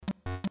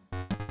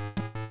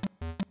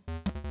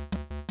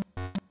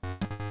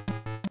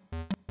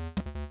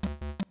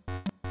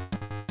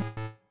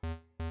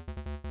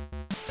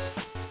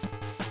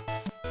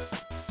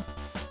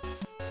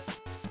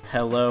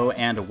Hello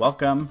and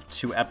welcome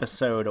to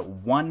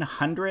episode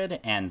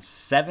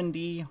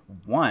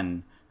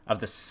 171 of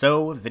the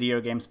So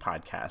Video Games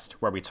podcast,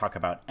 where we talk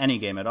about any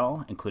game at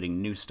all,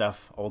 including new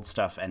stuff, old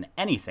stuff, and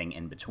anything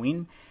in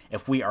between.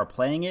 If we are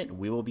playing it,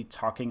 we will be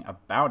talking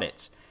about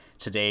it.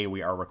 Today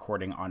we are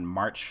recording on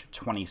March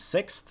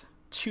 26th,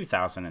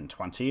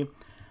 2020.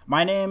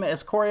 My name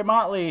is Corey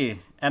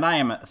Motley, and I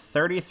am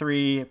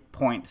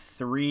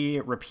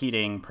 33.3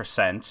 repeating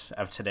percent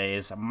of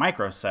today's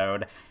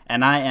micro-sode,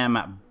 and I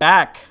am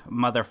back,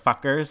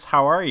 motherfuckers.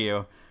 How are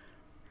you?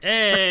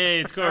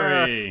 Hey, it's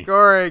Corey.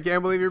 Corey,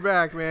 can't believe you're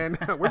back, man.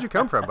 Where'd you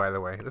come from, by the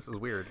way? This is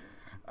weird.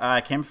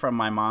 I came from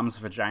my mom's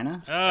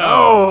vagina.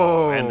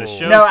 Oh, and the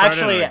show No,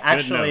 started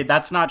actually,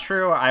 that's not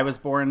true. I was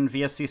born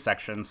via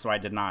C-section, so I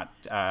did not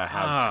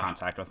have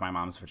contact with my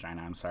mom's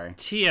vagina. I'm sorry.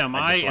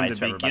 TMI in the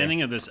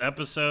beginning of this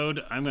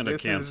episode. I'm going to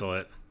cancel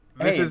it.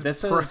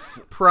 This is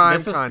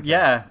prime content.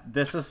 Yeah,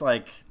 this is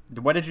like,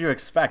 what did you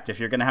expect?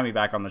 If you're going to have me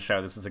back on the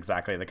show, this is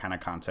exactly the kind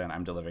of content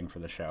I'm delivering for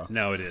the show.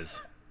 No, it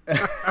is.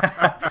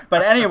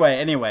 But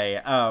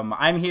anyway,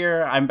 I'm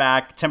here. I'm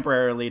back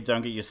temporarily.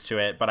 Don't get used to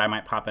it, but I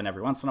might pop in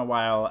every once in a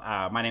while.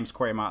 My name's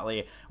Corey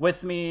Motley.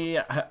 With me,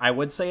 I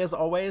would say as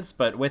always,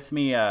 but with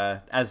me,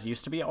 as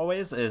used to be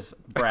always, is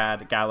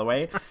Brad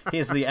Galloway. He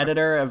is the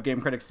editor of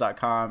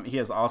GameCritics.com. He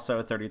is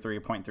also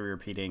 33.3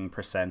 repeating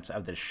percent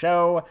of the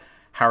show.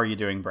 How are you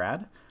doing,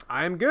 Brad?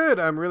 I'm good.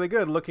 I'm really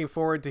good. Looking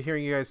forward to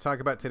hearing you guys talk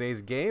about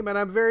today's game, and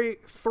I'm very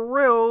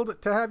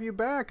thrilled to have you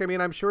back. I mean,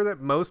 I'm sure that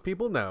most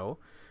people know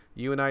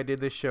you and I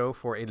did this show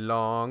for a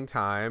long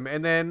time,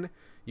 and then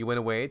you went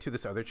away to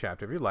this other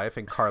chapter of your life,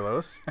 and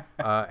Carlos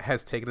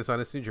has taken us on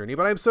this new journey,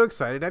 but I'm so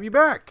excited to have you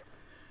back.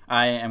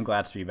 I am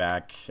glad to be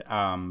back, but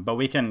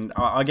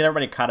I'll get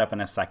everybody caught up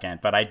in a second,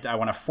 but I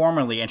want to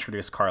formally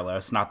introduce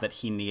Carlos, not that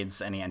he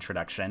needs any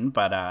introduction,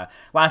 but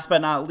last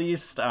but not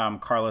least,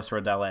 Carlos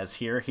Rodella is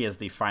here. He is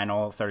the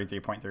final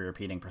 33.3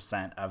 repeating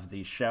percent of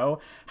the show.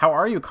 How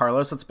are you,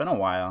 Carlos? It's been a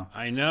while.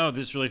 I know.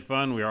 This is really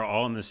fun. We are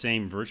all in the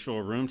same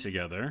virtual room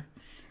together.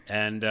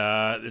 And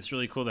it's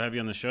really cool to have you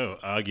on the show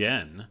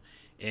again.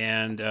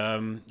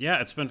 And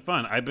yeah, it's been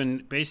fun. I've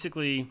been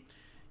basically,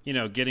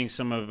 getting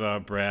some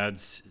of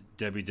Brad's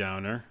Debbie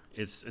Downer.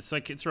 It's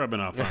like it's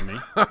rubbing off on me.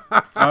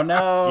 Oh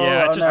no!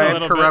 Yeah, a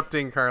little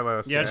corrupting bit.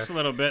 Carlos. Yeah, just a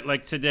little bit.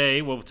 Like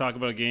today, we'll talk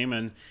about a game,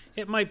 and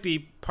it might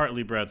be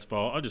partly Brad's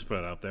fault. I'll just put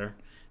it out there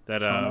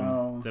that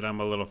that I'm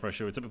a little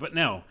frustrated with it. But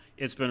no,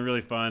 it's been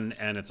really fun,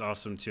 and it's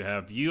awesome to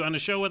have you on the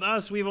show with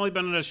us. We've only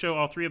been on a show,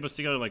 all three of us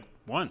together, like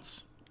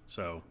once.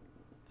 So.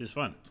 It's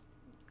fun.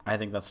 I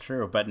think that's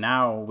true, but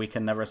now we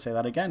can never say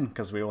that again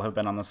because we will have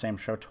been on the same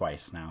show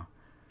twice now.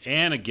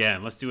 And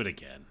again, let's do it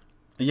again.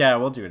 Yeah,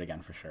 we'll do it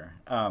again for sure.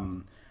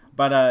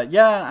 But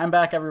yeah, I'm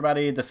back,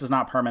 everybody. This is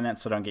not permanent,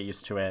 so don't get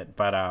used to it.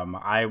 But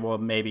I will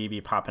maybe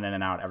be popping in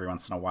and out every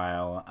once in a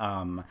while.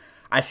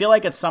 I feel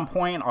like at some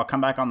point I'll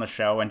come back on the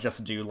show and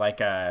just do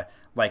like a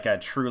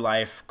true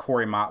life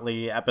Corey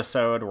Motley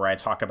episode where I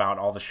talk about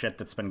all the shit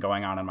that's been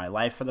going on in my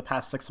life for the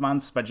past 6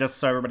 months. But just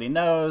so everybody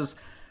knows,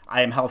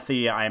 I am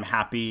healthy. I am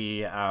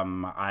happy. I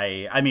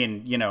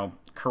mean,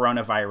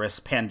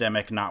 coronavirus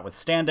pandemic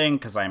notwithstanding,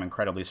 because I'm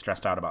incredibly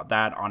stressed out about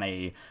that on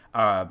a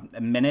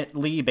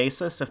minutely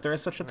basis, if there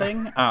is such a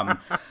thing.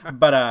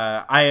 But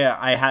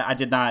I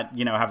did not,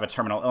 have a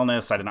terminal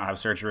illness. I did not have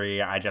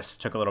surgery. I just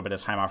took a little bit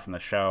of time off from the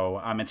show.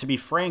 And to be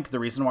frank, the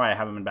reason why I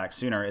haven't been back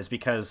sooner is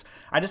because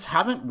I just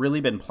haven't really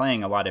been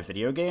playing a lot of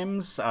video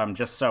games.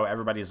 Just so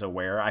everybody's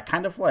aware, I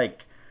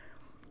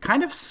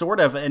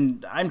sort of,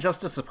 and I'm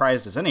just as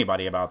surprised as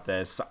anybody about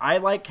this, I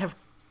have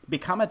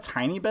become a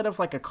tiny bit of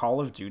a Call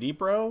of Duty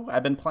bro.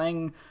 I've been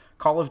playing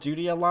Call of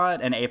Duty a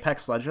lot and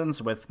Apex Legends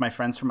with my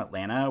friends from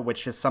Atlanta,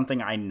 which is something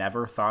I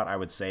never thought I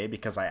would say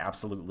because I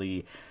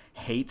absolutely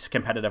hate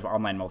competitive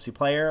online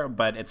multiplayer,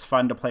 but it's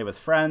fun to play with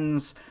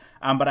friends.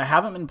 But I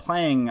haven't been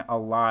playing a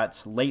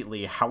lot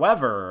lately.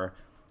 However,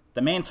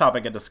 the main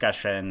topic of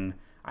discussion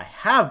I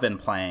have been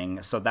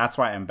playing, so that's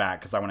why I'm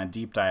back, because I want to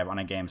deep dive on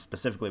a game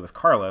specifically with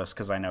Carlos,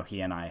 because I know he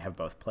and I have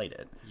both played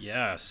it.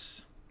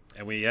 Yes.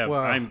 And we have,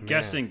 I'm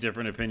guessing,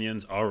 different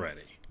opinions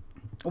already.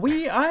 We'll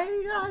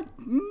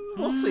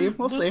see.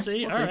 We'll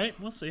see. All right,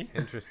 we'll see.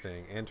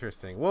 Interesting.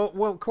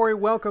 Well, Corey,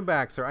 welcome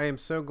back, sir. I am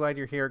so glad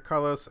you're here.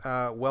 Carlos,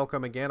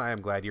 welcome again. I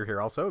am glad you're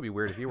here also. It'd be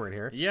weird if you weren't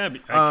here. Yeah,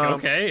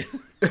 okay.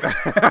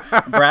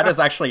 Brad is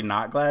actually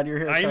not glad you're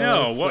here, I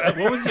Carlos. know.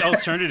 What was the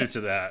alternative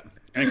to that?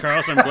 And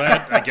Carlos, I'm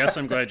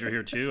glad you're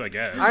here too, I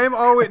guess. I am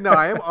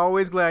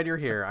always glad you're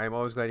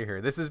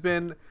here. This has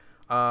been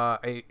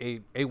a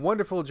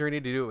wonderful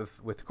journey to do it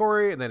with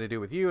Corey, and then to do it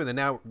with you, and then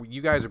now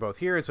you guys are both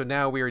here, and so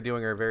now we are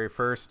doing our very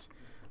first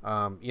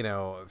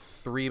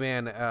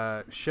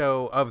three-man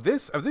show of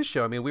this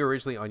show. I mean, we were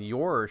originally on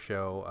your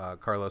show,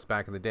 Carlos,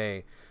 back in the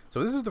day,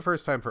 so this is the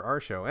first time for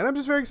our show, and I'm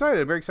just very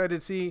excited. To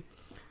see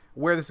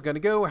where this is going to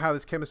go, how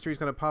this chemistry is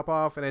going to pop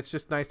off, and it's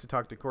just nice to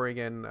talk to Corey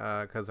again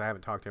because I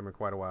haven't talked to him in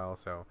quite a while.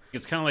 So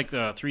it's kind of like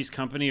the Three's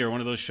Company or one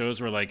of those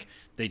shows where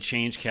they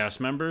change cast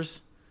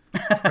members.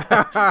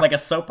 Like a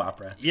soap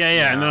opera.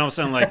 Yeah. And then all of a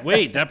sudden, like,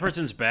 wait, that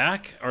person's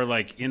back? Or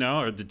like,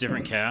 or the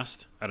different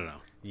cast? I don't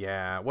know.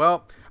 Yeah,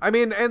 well, I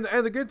mean, and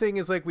the good thing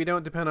is, like, we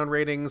don't depend on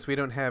ratings. We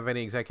don't have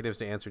any executives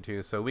to answer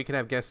to, so we can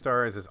have guest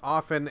stars as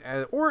often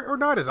as, or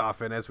not as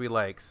often as we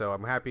like. So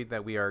I'm happy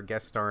that we are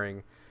guest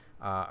starring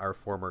our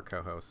former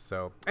co-hosts.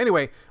 So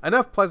anyway,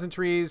 enough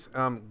pleasantries.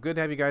 Good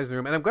to have you guys in the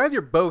room, and I'm glad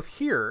you're both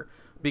here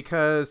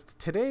because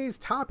today's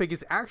topic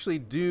is actually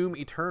Doom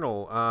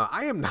Eternal.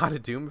 I am not a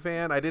Doom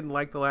fan. I didn't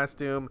like the last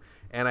Doom,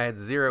 and I had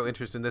zero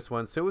interest in this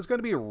one. So it was going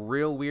to be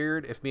real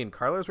weird if me and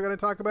Carlos were going to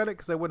talk about it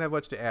because I wouldn't have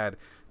much to add.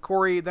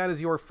 Corey, that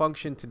is your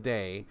function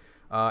today.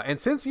 And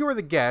since you were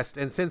the guest,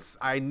 and since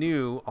I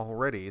knew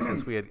already,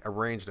 since we had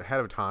arranged ahead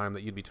of time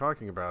that you'd be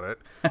talking about it,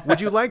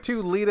 would you like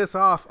to lead us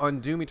off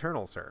on Doom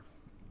Eternal, sir?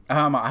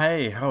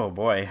 Oh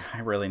boy, I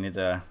really need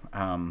to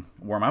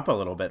warm up a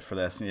little bit for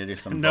this. I need to do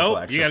some vocal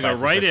exercises you gotta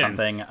go right or in.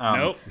 something. Right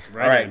all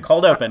right, in.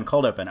 cold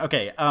open.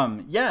 Okay,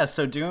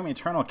 so Doom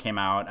Eternal came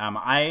out.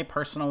 I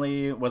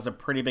personally was a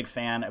pretty big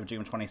fan of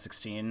Doom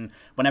 2016.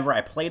 Whenever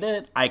I played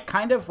it, I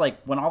kind of like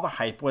when all the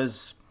hype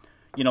was,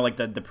 like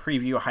the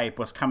preview hype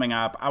was coming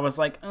up, I was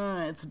like,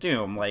 it's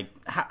Doom. Like,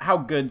 how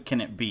good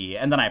can it be?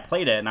 And then I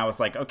played it, and I was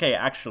like, okay,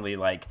 actually,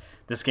 like,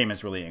 this game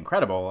is really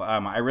incredible.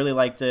 I really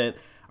liked it.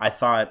 I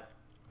thought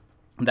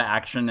the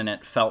action in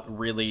it felt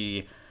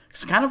really,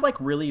 it's kind of like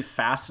really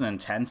fast and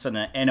intense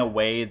in a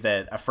way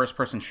that a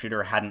first-person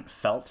shooter hadn't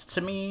felt to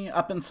me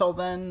up until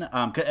then.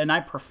 And I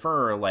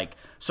prefer like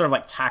sort of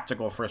like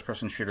tactical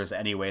first-person shooters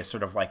anyway,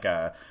 sort of like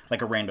a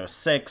Rainbow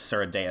Six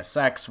or a Deus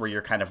Ex, where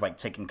you're kind of like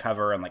taking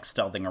cover and like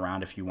stealthing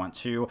around if you want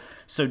to.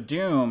 So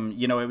Doom,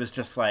 it was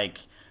just like,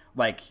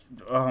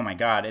 oh my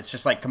god, it's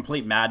just like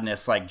complete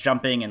madness, like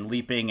jumping and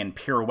leaping and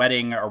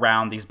pirouetting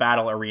around these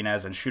battle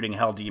arenas and shooting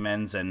hell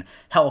demons and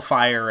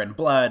hellfire and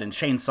blood and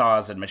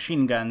chainsaws and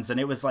machine guns, and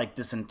it was like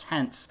this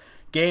intense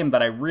game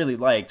that I really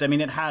liked. I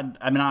mean,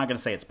 I'm not going to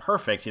say it's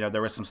perfect,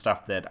 there was some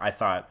stuff that I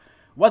thought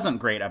wasn't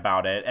great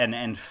about it, and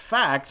in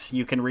fact,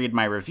 you can read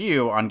my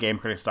review on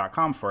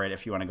GameCritics.com for it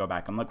if you want to go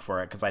back and look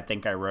for it, because I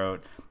think I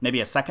wrote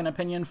maybe a second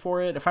opinion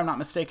for it, if I'm not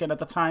mistaken, at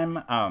the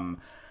time.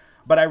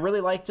 But I really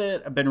liked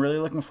it. I've been really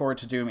looking forward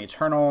to Doom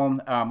Eternal.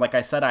 Like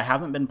I said, I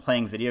haven't been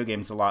playing video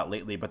games a lot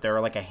lately, but there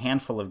are like a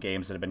handful of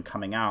games that have been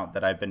coming out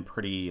that I've been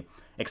pretty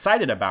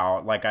excited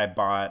about. Like I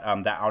bought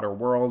The Outer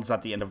Worlds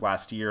at the end of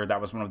last year. That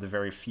was one of the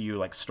very few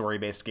like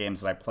story-based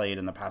games that I played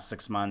in the past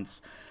 6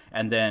 months.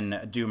 And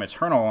then Doom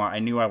Eternal, I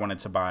knew I wanted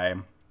to buy.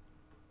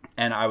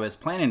 And I was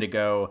planning to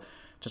go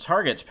to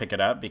Target to pick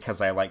it up because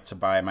I like to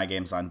buy my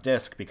games on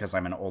disc because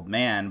I'm an old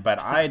man,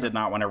 but I did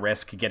not want to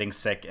risk getting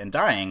sick and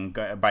dying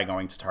by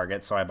going to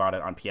Target, so I bought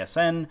it on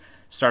PSN,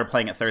 started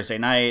playing it Thursday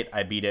night,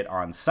 I beat it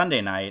on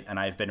Sunday night,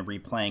 and I've been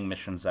replaying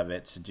missions of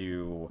it to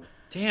do...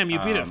 Damn, you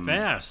beat it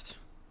fast.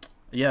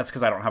 Yeah, it's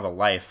because I don't have a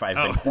life. I've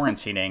been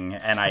quarantining,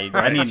 and I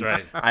mean, that's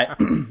right.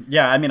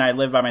 I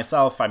live by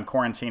myself. I'm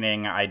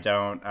quarantining. I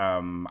don't.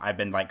 I've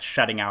been like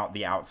shutting out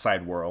the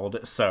outside world,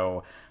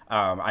 so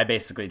I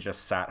basically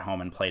just sat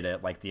home and played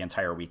it like the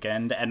entire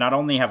weekend. And not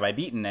only have I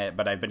beaten it,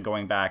 but I've been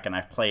going back and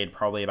I've played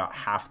probably about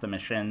half the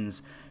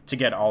missions to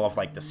get all of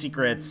like the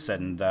secrets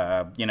and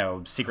the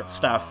secret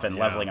stuff and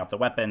leveling up the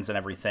weapons and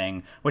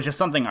everything, which is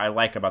something I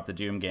like about the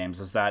Doom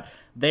games, is that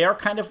they are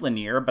kind of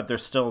linear, but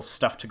there's still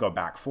stuff to go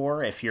back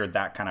for if you're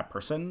that kind of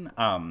person.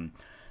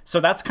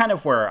 So that's kind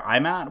of where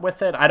I'm at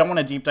with it. I don't want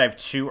to deep dive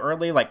too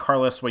early. Like,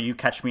 Carlos, will you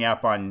catch me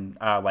up on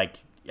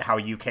how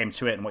you came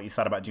to it and what you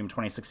thought about Doom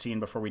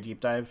 2016 before we deep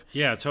dive?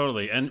 Yeah,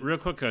 totally. And real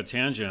quick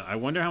tangent, I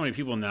wonder how many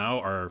people now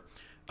are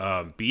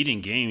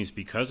beating games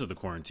because of the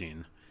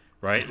quarantine,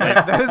 right?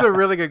 Like, that is a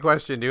really good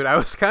question, dude. I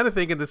was kind of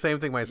thinking the same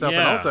thing myself. Yeah.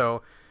 And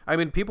also, I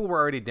mean, people were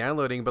already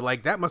downloading, but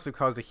like that must have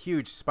caused a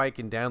huge spike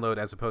in download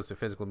as opposed to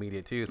physical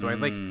media too. So I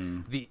like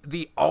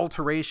the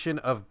alteration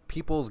of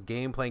people's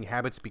game playing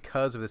habits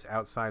because of this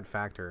outside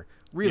factor.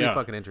 Really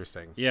fucking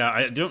interesting. Yeah,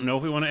 I don't know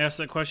if we want to ask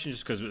that question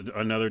just because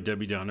another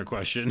Debbie Downer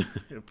question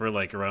for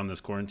like around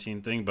this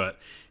quarantine thing, but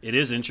it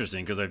is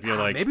interesting because I feel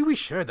like maybe we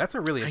should. That's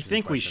a really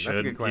interesting question. we should. That's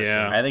a good question.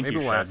 Yeah, I think maybe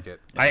we'll ask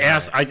it.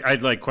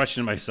 I'd like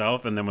questioned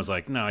myself and then was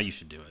like, no, you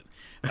should do it.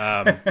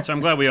 So I'm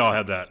glad we all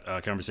had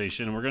that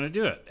conversation, and we're going to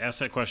do it. Ask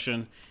that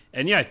question.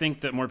 And yeah, I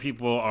think that more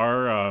people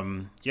are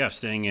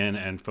staying in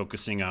and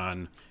focusing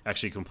on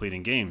actually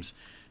completing games.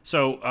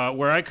 So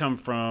where I come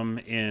from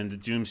in the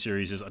Doom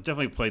series is I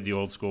definitely played the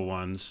old school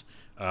ones,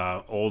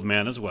 old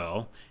man as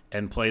well,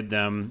 and played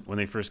them when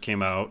they first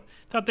came out.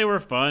 Thought they were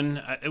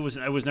fun. It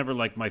was never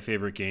like my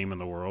favorite game in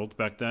the world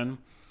back then.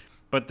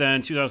 But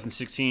then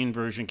 2016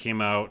 version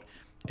came out,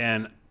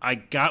 and I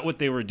got what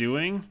they were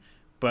doing,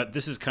 but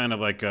this is kind of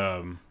like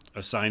a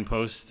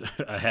signpost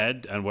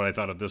ahead on what I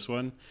thought of this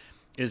one,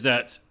 is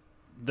that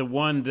the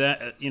one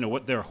that,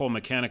 what their whole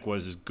mechanic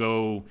was is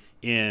go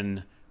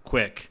in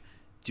quick,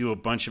 do a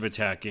bunch of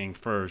attacking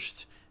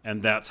first,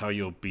 and that's how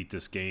you'll beat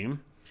this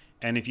game.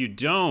 And if you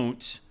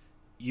don't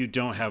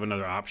have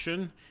another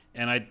option.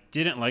 And I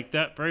didn't like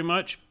that very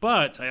much,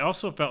 but I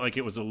also felt like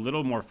it was a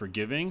little more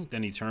forgiving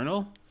than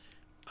Eternal.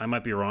 I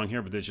might be wrong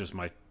here, but that's just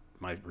my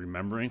my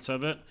remembrance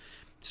of it.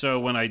 So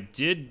when I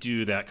did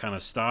do that kind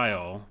of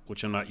style,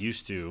 which I'm not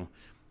used to,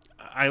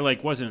 I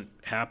wasn't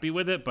happy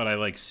with it, but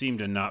I seemed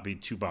to not be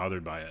too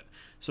bothered by it.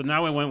 So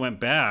now when I went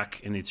back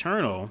in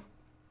Eternal,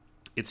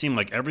 it seemed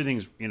like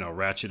everything's,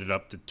 ratcheted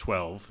up to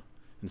 12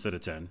 instead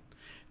of 10.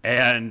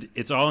 And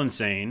it's all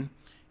insane.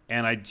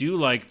 And I do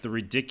like the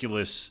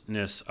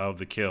ridiculousness of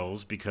the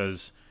kills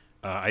because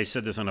I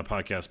said this on a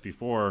podcast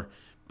before,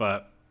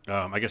 but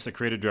I guess the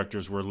creative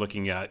directors were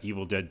looking at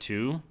Evil Dead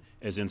 2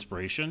 as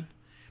inspiration.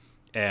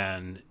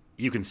 And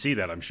you can see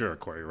that, I'm sure,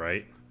 Corey,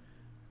 right?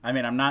 I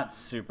mean, I've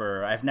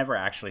never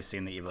actually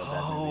seen the Evil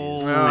Dead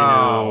movies.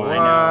 No, I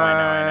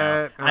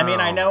know. I mean,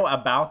 I know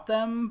about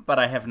them, but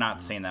I have not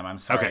seen them. I'm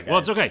sorry, Okay, guys. well,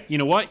 it's okay. You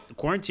know what?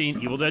 Quarantine,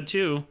 Evil Dead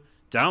 2,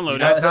 download You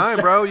got it. time,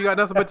 bro. You got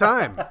nothing but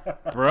time.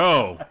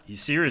 Bro,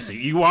 seriously,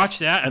 you watch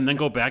that and then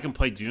go back and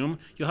play Doom,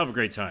 you'll have a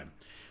great time.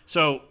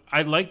 So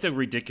I like the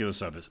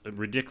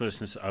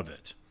ridiculousness of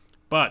it.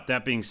 But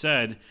that being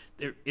said,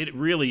 it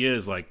really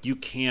is you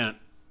can't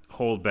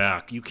hold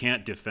back. You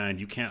can't defend.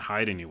 You can't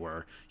hide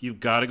anywhere.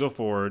 You've got to go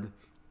forward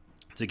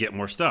to get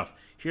more stuff.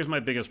 Here's my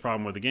biggest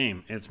problem with the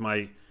game. It's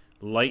my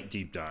light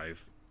deep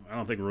dive. I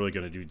don't think we're really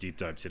going to do deep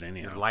dives today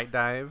anyhow. Your light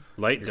dive?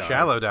 Light Your dive.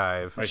 Shallow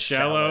dive. My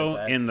shallow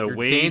dive. in the Your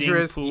wading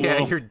dangerous, pool.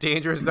 yeah, your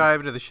dangerous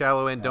dive into the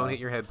shallow end. Don't hit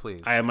your head,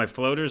 please. I have my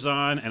floaters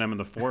on, and I'm in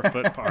the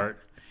 4-foot part.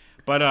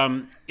 But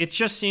it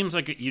just seems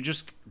like you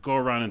just go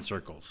around in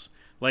circles.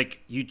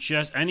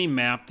 Any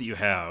map that you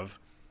have,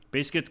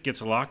 basically it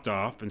gets locked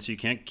off, and so you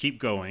can't keep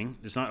going.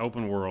 It's not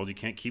open world. You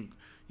can't keep,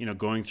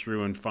 going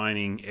through and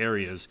finding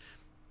areas.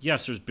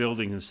 Yes, there's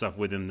buildings and stuff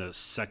within the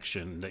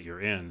section that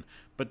you're in,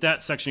 but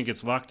that section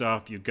gets locked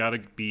off. You've got to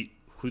beat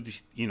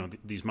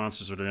these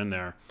monsters that are in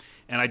there.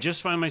 And I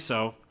just find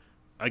myself,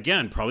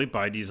 again, probably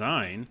by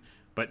design,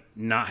 but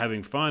not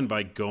having fun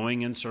by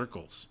going in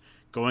circles,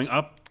 going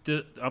up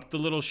the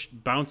little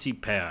bouncy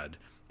pad,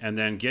 and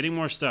then getting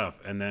more stuff,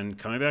 and then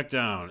coming back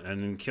down,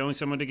 and then killing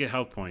someone to get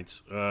health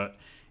points.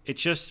 It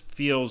just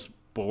feels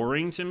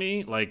boring to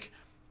me.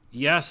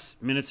 Yes,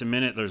 minute to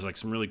minute, there's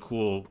some really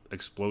cool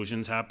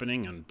explosions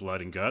happening and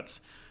blood and guts.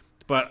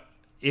 But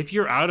if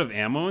you're out of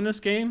ammo in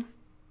this game,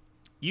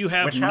 you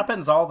have... Which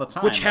happens all the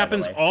time. Which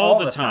happens all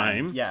the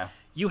time. Yeah.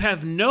 You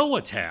have no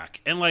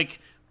attack. And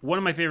one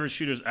of my favorite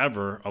shooters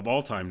ever of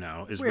all time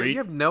now is... Wait, you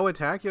have no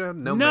attack? You have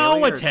no No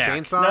melee attack. Or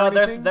chainsaw No, or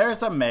anything?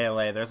 there's a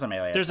melee. There's a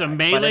melee. There's a attack,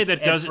 melee but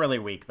that doesn't... It's really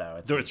weak,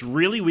 though. It's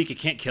really weak. It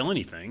can't kill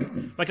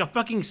anything. Like a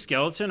fucking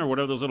skeleton or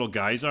whatever those little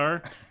guys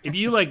are. If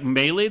you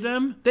melee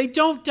them, they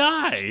don't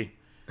die.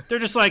 They're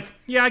just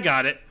yeah, I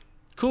got it.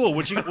 Cool.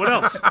 What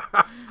else?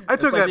 I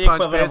took It's that the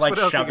punch, equivalent bitch. of What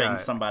else you shoving got?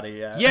 somebody.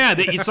 Yeah. Yeah,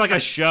 it's like a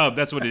shove.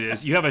 That's what it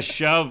is. You have a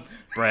shove,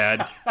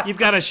 Brad. You've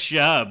got a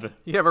shove.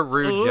 You have a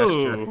rude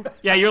gesture.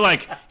 Yeah, you're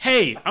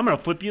hey, I'm going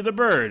to flip you the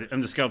bird.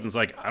 And the skeleton's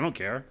I don't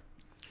care.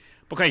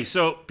 Okay,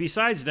 so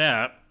besides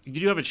that, you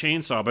do have a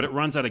chainsaw, but it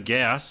runs out of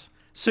gas.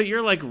 So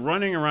you're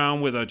running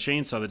around with a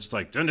chainsaw that's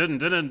just dun dun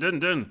dun dun dun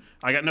dun.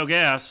 I got no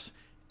gas.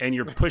 And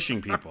you're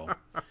pushing people.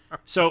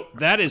 So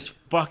that is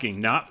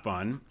fucking not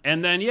fun.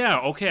 And then, yeah,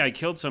 okay, I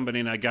killed somebody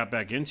and I got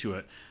back into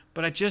it.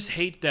 But I just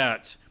hate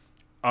that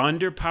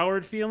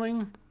underpowered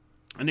feeling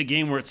in a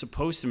game where it's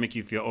supposed to make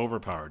you feel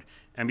overpowered.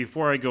 And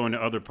before I go into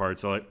other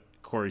parts, I'll let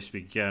Corey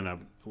speak again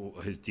of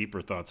his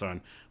deeper thoughts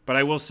on. But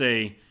I will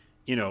say,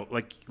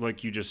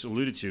 like you just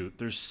alluded to,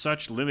 there's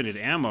such limited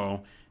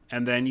ammo,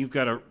 and then you've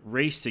got to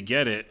race to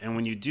get it. And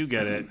when you do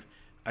get it,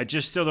 I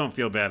just still don't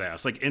feel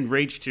badass. In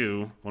Rage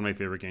 2, one of my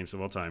favorite games of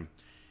all time,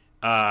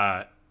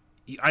 I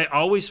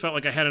always felt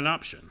like I had an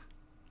option.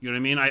 You know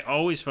what I mean? I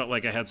always felt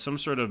like I had some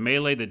sort of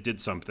melee that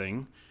did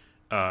something,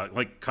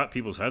 cut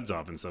people's heads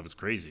off and stuff. It's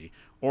crazy.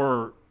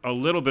 Or a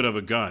little bit of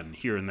a gun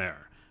here and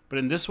there. But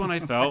in this one, I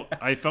felt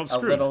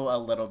screwed. a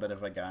little bit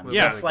of a gun.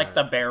 Yeah. Just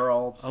the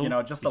barrel,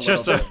 just a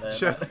Just little bit.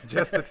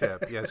 Just the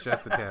tip. Yes,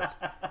 just the tip.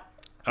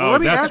 Oh, let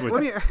me that's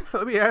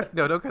ask.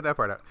 No, don't cut that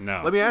part out.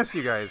 No. Let me ask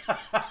you guys.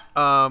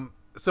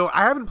 So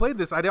I haven't played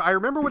this. I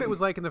remember what it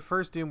was like in the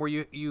first Doom, where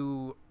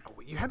you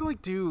had to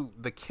do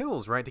the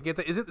kills, right, to get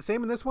that. Is it the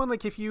same in this one?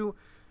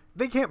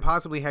 They can't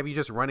possibly have you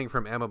just running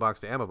from ammo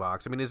box to ammo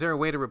box. I mean, is there a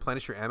way to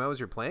replenish your ammo as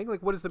you're playing?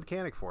 What is the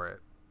mechanic for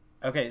it?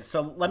 Okay,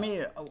 so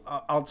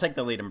I'll take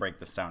the lead and break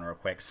this down real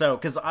quick. So,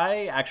 because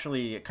I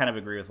actually kind of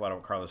agree with a lot of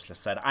what Carlos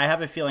just said. I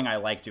have a feeling I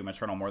like Doom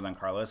Eternal more than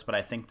Carlos, but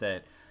I think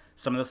that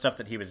some of the stuff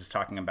that he was just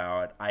talking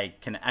about, I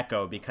can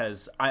echo,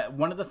 because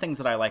one of the things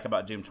that I like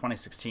about Doom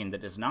 2016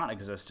 that does not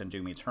exist in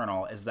Doom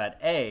Eternal is that,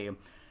 A,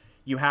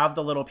 you have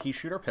the little pea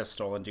shooter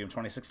pistol in Doom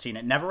 2016.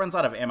 It never runs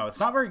out of ammo.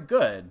 It's not very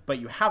good, but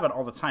you have it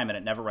all the time, and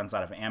it never runs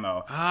out of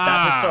ammo.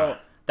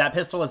 That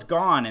pistol is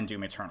gone in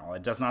Doom Eternal.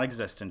 It does not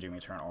exist in Doom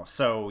Eternal.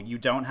 So you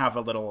don't have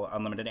a little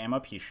unlimited ammo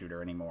pea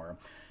shooter anymore.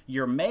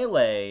 Your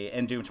melee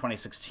in Doom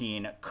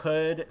 2016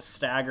 could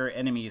stagger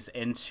enemies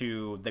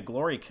into the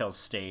glory kill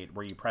state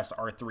where you press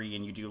R3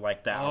 and you do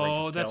that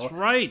outrageous kill. That's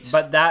right.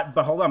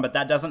 But hold on, but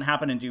that doesn't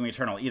happen in Doom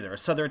Eternal either.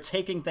 So they're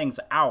taking things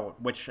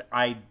out, which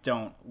I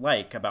don't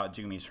like about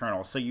Doom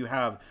Eternal. So you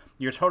have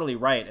you're totally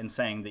right in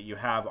saying that you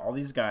have all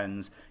these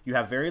guns, you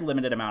have very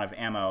limited amount of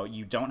ammo,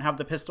 you don't have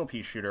the pistol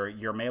pea shooter,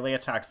 your melee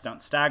attacks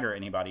don't stagger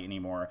anybody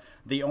anymore.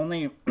 The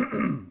only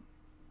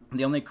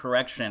the only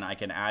correction I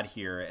can add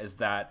here is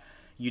that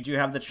you do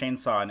have the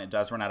chainsaw, and it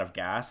does run out of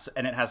gas,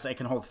 and it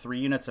can hold 3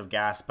 units of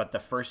gas, but the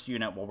first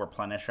unit will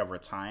replenish over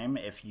time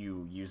if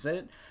you use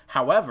it.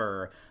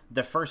 However,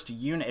 the first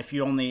unit, if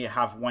you only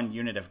have 1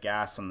 unit of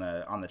gas on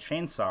the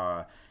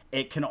chainsaw,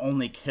 it can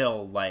only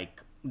kill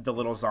like the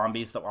little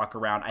zombies that walk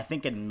around. I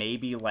think it may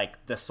be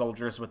like the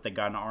soldiers with the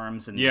gun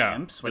arms and the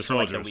imps, which are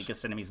like the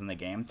weakest enemies in the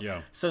game.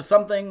 Yeah. So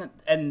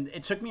and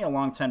it took me a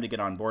long time to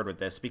get on board with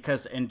this,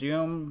 because in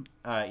Doom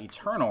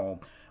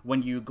Eternal,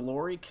 when you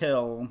glory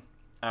kill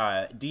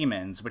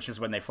demons, which is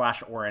when they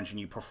flash orange and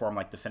you perform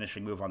like the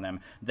finishing move on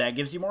them, that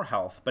gives you more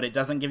health, but it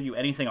doesn't give you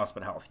anything else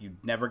but health. You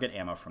never get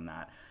ammo from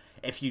that.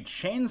 If you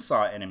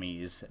chainsaw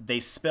enemies, they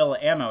spill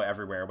ammo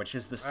everywhere, which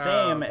is the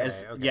same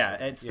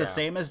the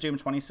same as Doom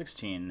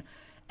 2016.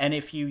 And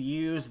if you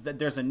use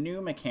there's a new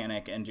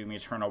mechanic in Doom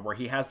Eternal where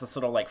he has this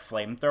little like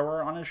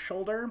flamethrower on his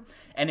shoulder,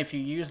 and if you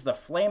use the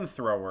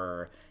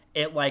flamethrower,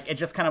 it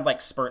just kind of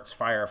like spurts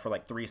fire for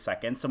like 3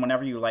 seconds, and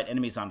whenever you light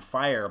enemies on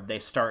fire, they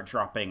start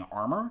dropping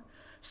armor.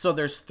 So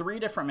there's 3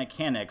 different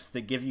mechanics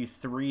that give you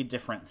 3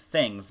 different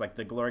things. Like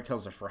the glory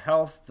kills are for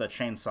health, the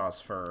chainsaws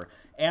for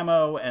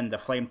ammo, and the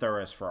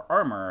flamethrower is for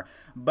armor.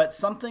 But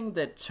something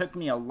that took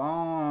me a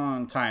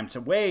long time,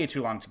 way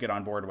too long to get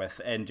on board with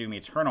in Doom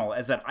Eternal,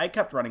 is that I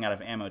kept running out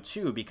of ammo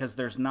too, because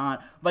there's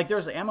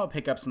ammo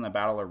pickups in the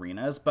battle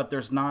arenas, but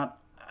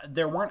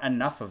there weren't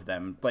enough of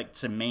them like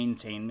to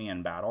maintain me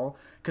in battle,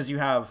 because you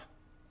have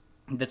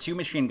the 2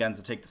 machine guns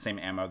that take the same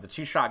ammo, the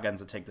 2 shotguns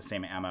that take the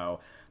same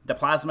ammo, the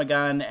plasma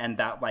gun and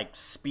that like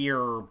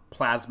spear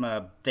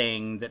plasma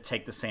thing that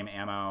take the same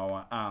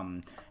ammo,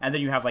 and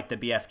then you have like the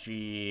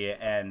BFG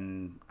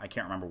and I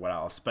can't remember what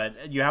else,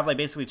 but you have like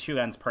basically 2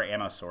 guns per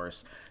ammo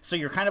source, so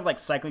you're kind of like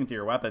cycling through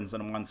your weapons,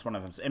 and once one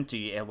of them's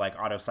empty, it like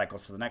auto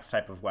cycles to the next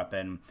type of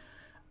weapon.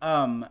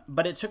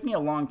 But it took me a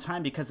long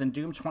time, because in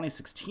Doom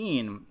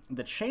 2016,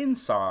 the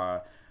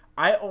chainsaw,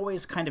 I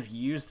always kind of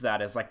used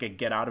that as like a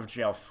get out of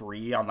jail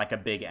free on like a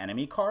big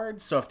enemy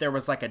card. So if there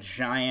was like a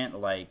giant,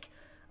 like,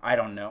 I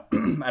don't know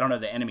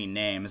the enemy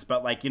names,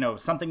 but like,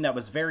 something that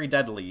was very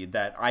deadly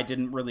that I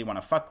didn't really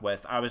want to fuck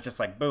with, I was just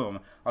like,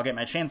 boom, I'll get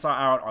my chainsaw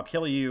out, I'll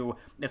kill you.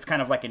 It's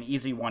kind of like an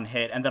easy one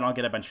hit, and then I'll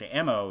get a bunch of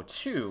ammo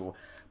too.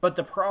 But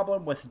the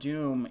problem with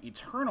Doom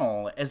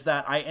Eternal is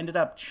that I ended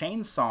up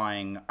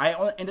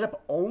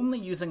only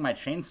using my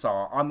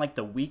chainsaw on like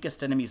the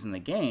weakest enemies in the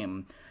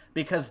game,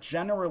 because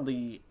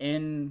generally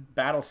in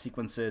battle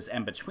sequences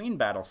and between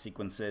battle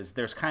sequences,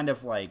 there's kind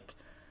of like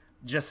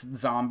just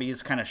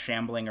zombies kind of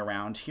shambling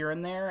around here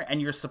and there,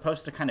 and you're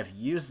supposed to kind of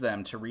use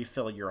them to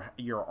refill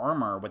your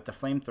armor with the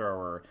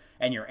flamethrower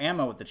and your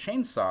ammo with the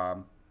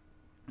chainsaw,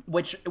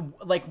 which,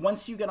 like,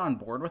 once you get on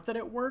board with it,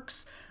 it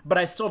works, but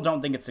I still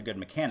don't think it's a good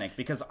mechanic,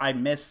 because I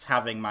miss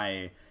having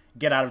my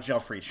get out of jail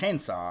free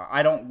chainsaw.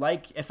 I don't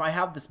like, if I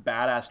have this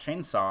badass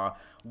chainsaw,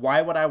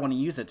 why would I want to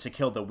use it to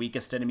kill the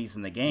weakest enemies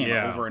in the game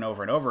over and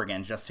over and over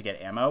again just to get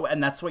ammo?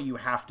 And that's what you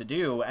have to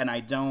do, and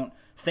I don't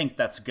think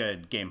that's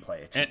good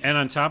gameplay. And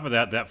on top of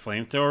that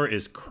flamethrower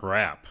is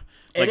crap.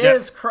 It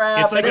is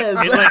crap. It's like it is.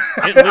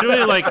 It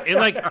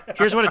literally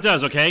here's what it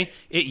does, okay?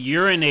 It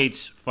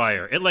urinates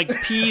fire. It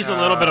like pees a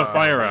little bit of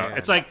fire out.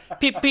 It's like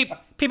peep peep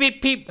peep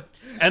peep peep,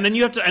 and then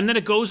and then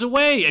it goes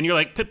away, and you're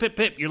like pip pip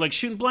pip. You're like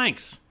shooting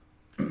blanks.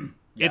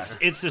 Yeah.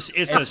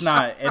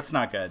 It's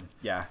not good.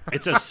 Yeah.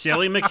 It's a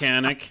silly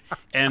mechanic,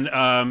 and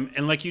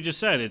like you just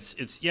said,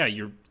 it's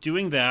you're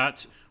doing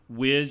that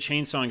with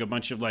chainsawing a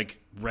bunch of like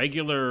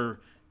regular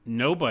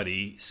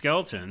nobody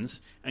skeletons,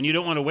 and you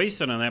don't want to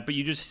waste it on that, but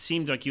you just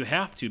seemed like you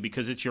have to,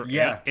 because it's your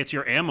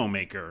ammo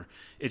maker,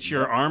 it's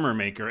your armor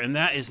maker, and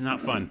that is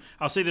not fun.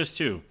 I'll say this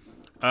too.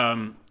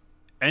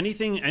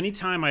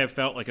 Anytime I have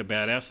felt like a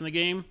badass in the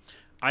game,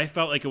 I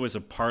felt like it was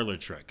a parlor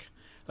trick.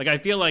 Like, I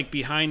feel like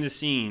behind the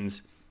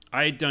scenes,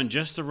 I had done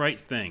just the right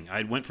thing.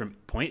 I went from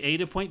point A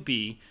to point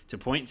B to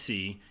point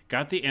C,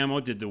 got the ammo,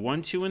 did the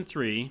 1, 2, and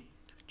 3,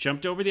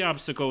 jumped over the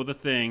obstacle with the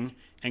thing,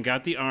 and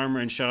got the armor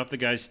and shut off the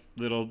guy's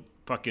little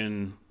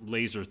fucking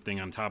laser thing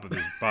on top of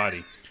his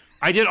body.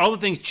 I did all the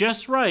things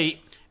just right,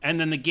 and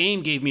then the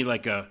game gave me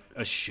like a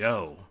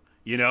show.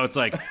 It's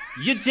like,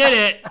 you did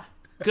it.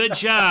 Good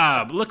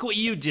job. Look what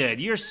you did.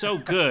 You're so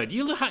good.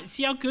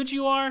 See how good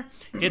you are?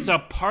 It's a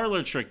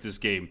parlor trick, this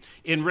game.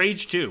 In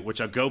Rage 2, which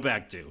I'll go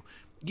back to,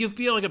 you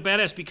feel like a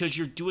badass because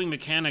you're doing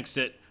mechanics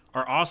that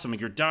are awesome.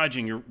 You're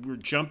dodging, you're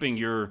jumping,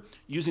 you're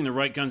using the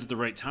right guns at the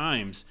right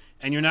times,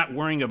 and you're not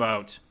worrying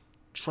about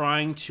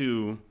trying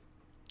to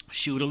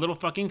shoot a little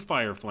fucking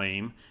fire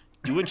flame,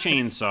 do a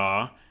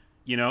chainsaw.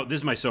 This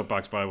is my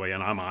soapbox, by the way,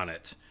 and I'm on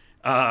it.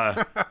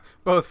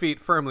 Both feet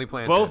firmly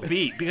planted. Both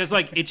feet, because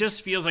like it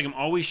just feels like I'm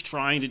always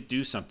trying to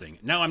do something.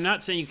 Now, I'm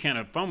not saying you can't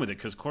have fun with it,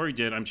 because Corey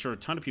did. I'm sure a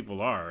ton of people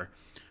are.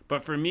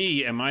 But for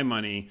me and my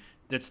money,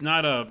 that's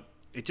not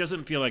it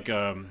doesn't feel like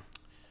a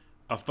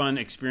a fun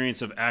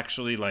experience of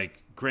actually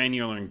like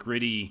granular and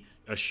gritty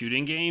a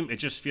shooting game. It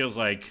just feels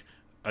like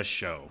a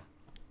show.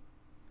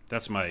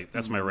 That's my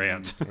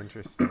rant.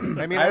 Interesting.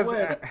 I mean,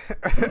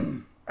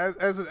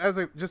 as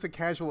just a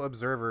casual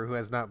observer who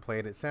has not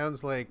played, it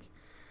sounds like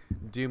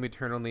Doom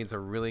Eternal needs a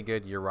really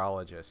good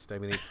urologist. I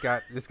mean, it's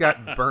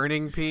got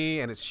burning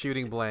pee and it's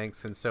shooting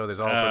blanks, and so there's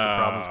all sorts of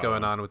problems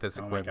going on with this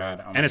equipment.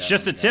 And it's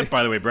just a tip,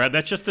 by the way, Brad.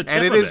 That's just the tip.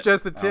 And it of is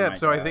just a tip.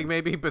 So I think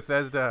maybe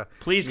Bethesda.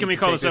 Please, can we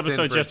call this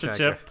episode just a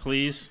tip,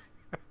 please?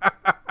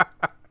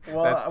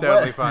 Well, that's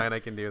totally fine. I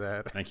can do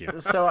that. Thank you.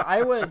 So I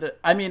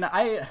don't know.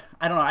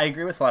 I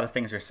agree with a lot of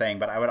things you're saying,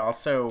 but I would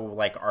also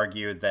like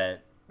argue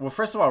that. Well,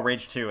 first of all,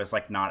 Rage 2 is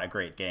like not a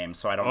great game,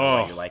 so I don't know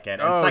why you like it.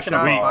 And second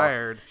of all,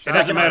 fired. It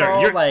doesn't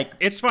matter.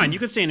 It's fine. You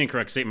can say an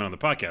incorrect statement on the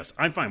podcast.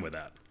 I'm fine with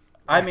that.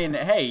 I mean,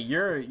 hey,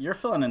 you're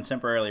filling in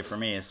temporarily for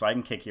me, so I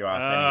can kick you off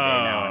any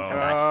day now and come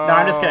back. No,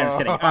 I'm just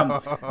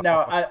kidding.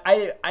 No,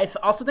 I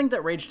also think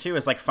that Rage 2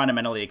 is like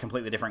fundamentally a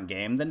completely different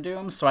game than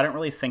Doom, so I don't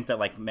really think that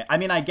like. I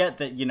mean, I get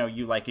that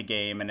you like a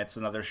game and it's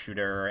another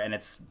shooter and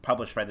it's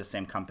published by the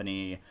same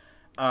company.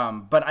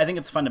 But I think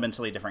it's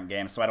fundamentally a different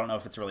game, so I don't know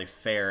if it's really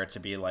fair to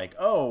be like,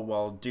 oh,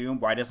 well, Doom,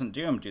 why doesn't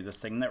Doom do this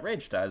thing that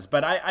Rage does?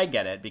 But I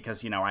get it,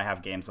 because, I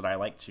have games that I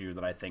like too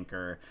that I think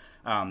are,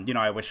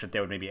 I wish that they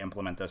would maybe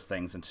implement those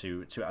things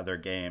into other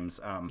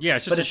games. Yeah,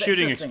 it's just a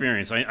shooting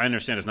experience. I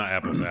understand it's not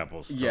apples to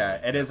apples. Totally. Yeah,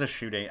 it is a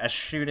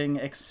shooting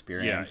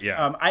experience.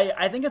 Yeah.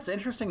 I think it's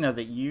interesting, though,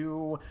 that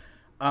you...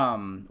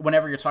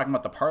 whenever you're talking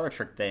about the parlor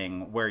trick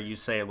thing, where you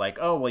say like,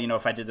 oh, well,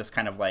 if I did this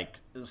kind of like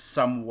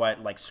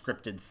somewhat like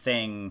scripted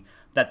thing,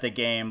 that the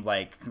game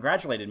like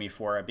congratulated me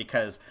for it,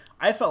 because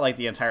I felt like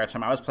the entire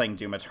time I was playing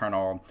Doom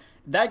Eternal,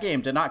 that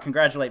game did not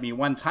congratulate me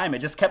one time. It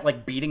just kept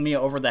like beating me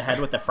over the head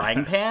with the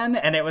frying pan,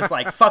 and it was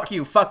like, fuck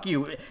you,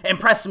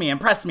 impress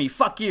me,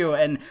 fuck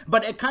you.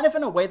 But it kind of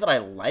in a way that I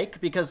like,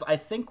 because I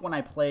think when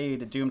I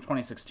played Doom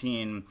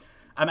 2016,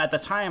 at the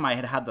time I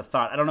had the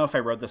thought, I don't know if I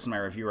wrote this in my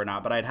review or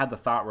not, but I'd had the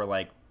thought where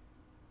like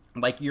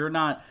you're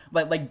not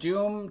like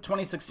Doom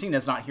 2016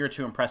 is not here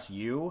to impress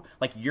you,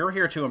 like you're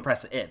here to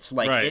impress it,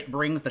 like right. It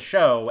brings the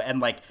show,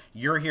 and like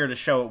you're here to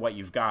show it what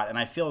you've got. And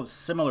I feel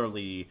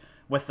similarly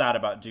with that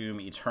about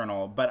Doom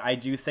Eternal, but I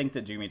do think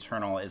that Doom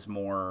Eternal is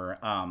more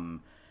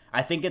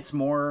I think it's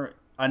more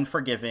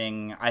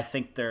unforgiving. I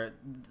think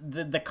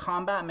the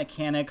combat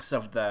mechanics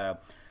of the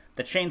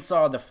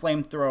chainsaw, the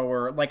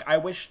flamethrower, like I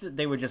wish that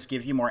they would just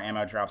give you more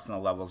ammo drops in the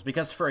levels,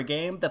 because for a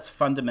game that's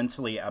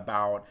fundamentally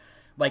about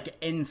like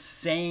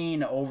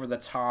insane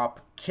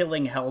over-the-top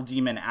killing hell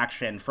demon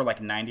action for like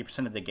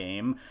 90% of the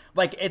game,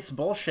 like it's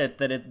bullshit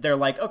that they're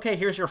like, okay,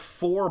 here's your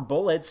 4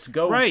 bullets,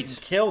 go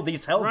kill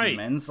these hell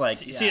demons. Like,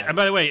 see,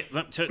 by the way,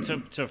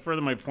 to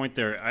further my point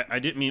there, I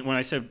didn't mean when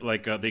I said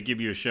like they give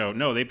you a show.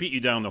 No, they beat you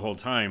down the whole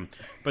time.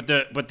 But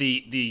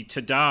the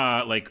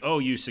ta-da, like, oh,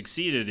 you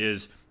succeeded,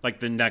 is like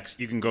the next,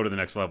 you can go to the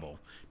next level.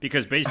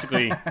 Because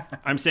basically,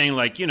 I'm saying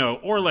like,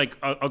 or like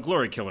a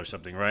glory kill or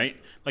something, right?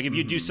 Like if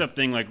you do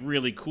something like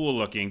really cool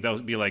looking,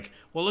 they'll be like,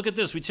 well, look at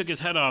this. We took his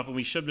head off and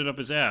we shoved it up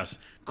his ass.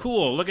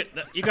 Cool. Look at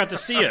that. You got to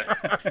see it.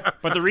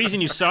 But the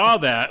reason you saw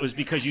that was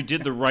because you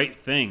did the right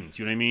things.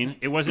 You know what I mean?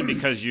 It wasn't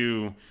because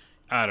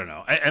I don't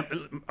know.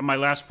 My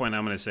last point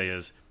I'm going to say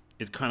is,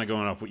 it's kind of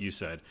going off what you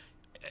said.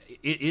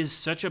 It is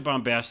such a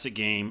bombastic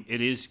game.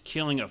 It is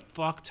killing a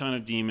fuck ton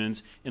of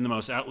demons in the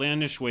most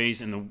outlandish ways,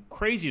 in the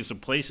craziest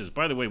of places.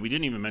 By the way, we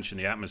didn't even mention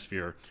the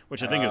atmosphere,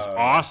 which I think is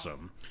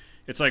awesome.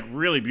 It's like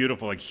really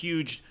beautiful, like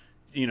huge,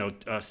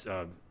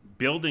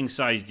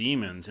 building-sized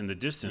demons in the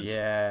distance.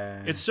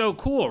 Yeah. It's so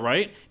cool,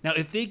 right? Now,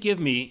 if they give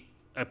me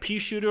a pea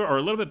shooter, or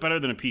a little bit better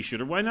than a pea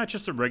shooter, why not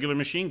just a regular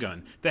machine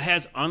gun that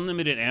has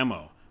unlimited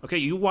ammo? Okay,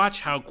 you watch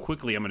how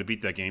quickly I'm going to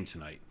beat that game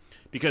tonight.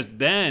 Because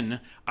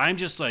then I'm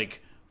just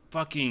like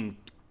fucking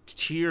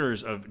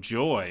tears of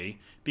joy,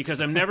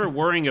 because I'm never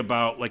worrying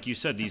about, like you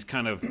said, these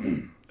kind of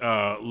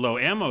low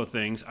ammo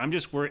things. I'm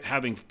just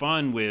having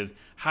fun with,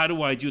 how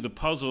do I do the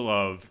puzzle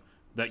of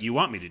that you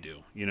want me to do,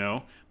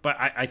 But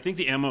I think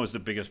the ammo is the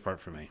biggest part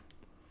for me.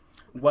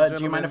 What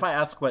do you mind if I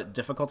ask what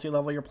difficulty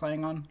level you're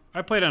playing on?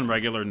 I played on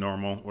regular,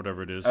 normal,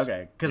 whatever it is.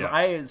 Okay,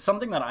 because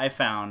something that I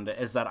found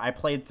is that I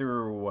played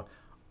through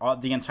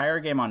the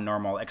entire game on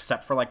normal,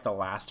 except for like the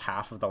last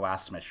half of the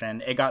last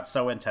mission. It got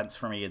so intense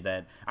for me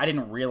that I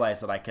didn't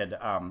realize that I could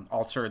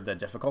alter the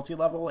difficulty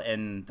level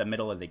in the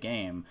middle of the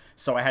game,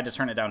 so I had to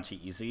turn it down to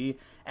easy.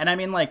 And I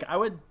mean, like, I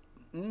would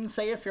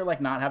say if you're like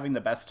not having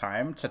the best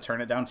time, to turn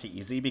it down to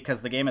easy,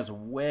 because the game is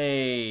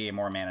way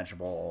more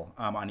manageable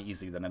on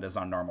easy than it is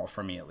on normal,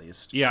 for me at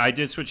least. Yeah, I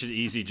did switch it to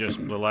easy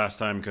just the last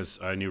time, because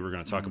I knew we were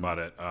going to talk about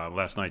it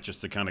last night, just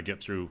to kind of get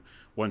through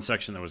one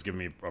section that was giving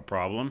me a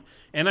problem,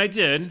 and I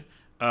did.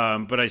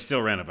 But I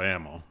still ran out of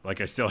ammo. Like,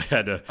 I still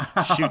had to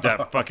shoot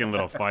that fucking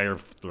little fire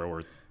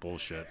thrower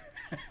bullshit.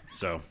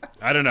 So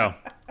I don't know.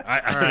 I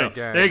don't right, know.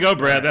 guys. There you go,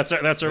 Brad. Right.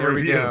 That's our There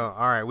review. we go.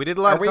 All right, we did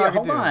a lot of talking.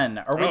 Hold on.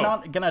 Are we Oh.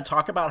 not going to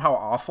talk about how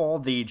awful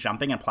the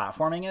jumping and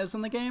platforming is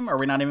in the game? Are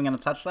we not even going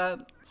to touch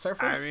that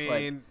surface? I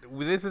mean,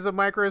 this is a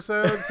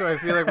micro-sode, so I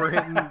feel like we're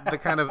hitting the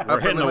kind of upper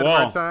hitting the limit of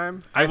wall. our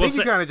time. I I will think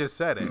you say- kind of just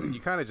said it. You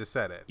kind of just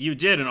said it. You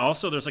did, and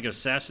also there's like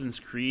Assassin's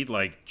Creed,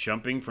 like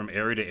jumping from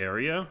area to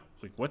area.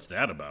 Like, what's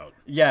that about?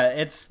 Yeah,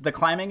 it's the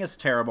climbing is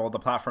terrible, the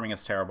platforming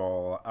is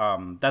terrible.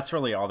 That's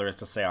really all there is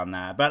to say on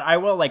that. But I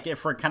will, like,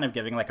 if we're kind of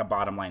giving like a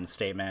bottom line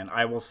statement,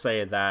 I will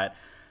say that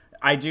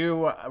I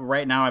do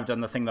right now. I've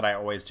done the thing that I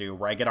always do,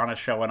 where I get on a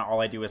show and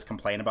all I do is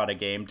complain about a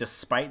game,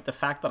 despite the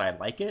fact that I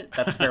like it.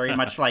 That's very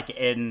much like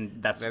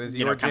that is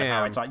your kind of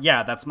how I jam. talk.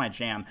 Yeah, that's my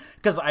jam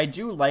because I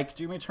do like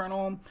Doom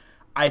Eternal.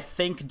 I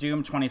think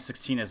Doom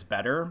 2016 is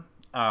better.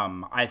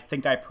 I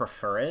think I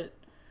prefer it.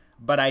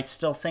 But I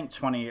still think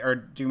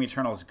Doom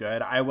Eternal is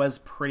good. I was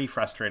pretty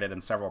frustrated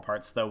in several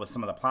parts, though, with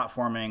some of the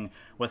platforming,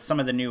 with some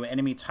of the new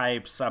enemy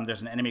types.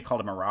 There's an enemy called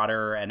a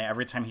Marauder, and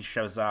every time he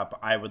shows up,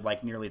 I would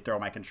like nearly throw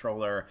my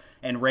controller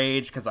in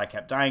rage because I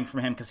kept dying from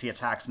him because he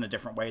attacks in a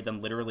different way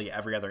than literally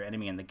every other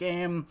enemy in the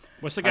game.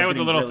 What's the guy with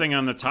the little thing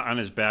on the top, on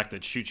his back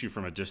that shoots you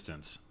from a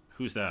distance?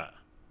 Who's that?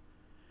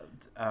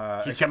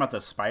 He's talking about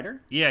the spider?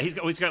 Yeah, he's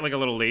got like a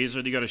little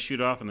laser that you got to shoot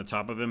off on the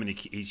top of him, and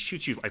he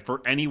shoots you like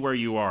for anywhere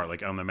you are,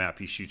 like on the map.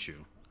 He shoots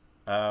you.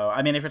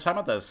 I mean, if you're talking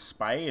about the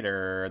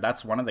spider,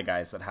 that's one of the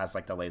guys that has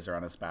like the laser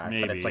on his back,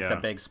 Maybe, but it's like yeah.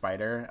 the big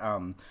spider.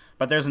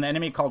 But there's an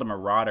enemy called a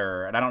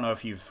Marauder, and I don't know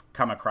if you've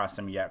come across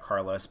him yet,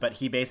 Carlos, but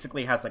he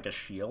basically has like a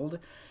shield,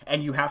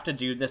 and you have to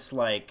do this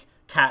like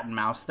cat and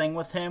mouse thing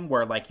with him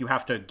where like you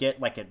have to get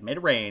like at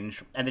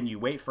mid-range and then you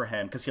wait for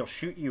him because he'll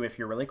shoot you if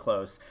you're really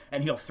close,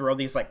 and he'll throw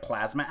these like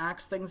plasma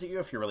axe things at you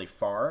if you're really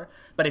far.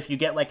 But if you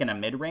get like in a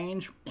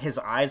mid-range, his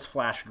eyes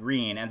flash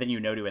green and then you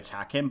know to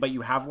attack him, but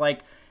you have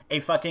like a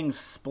fucking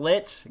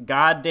split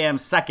goddamn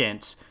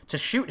second to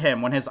shoot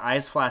him when his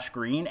eyes flash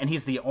green, and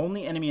he's the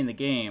only enemy in the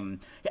game.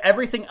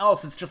 Everything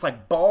else, it's just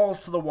like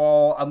balls to the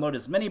wall, unload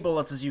as many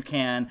bullets as you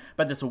can,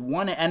 but this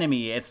one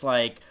enemy, it's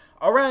like,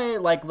 all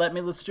right, like,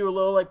 let's do a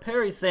little, like,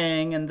 parry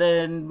thing, and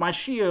then my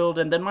shield,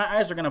 and then my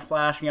eyes are gonna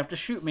flash, and you have to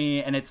shoot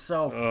me, and it's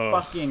so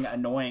fucking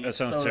annoying. That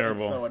sounds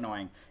terrible. It's so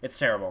annoying. It's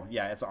terrible.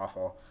 Yeah, it's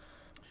awful.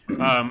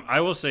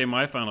 I will say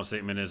my final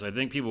statement is I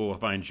think people will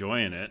find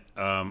joy in it.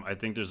 I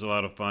think there's a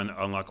lot of fun,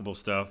 unlockable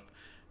stuff.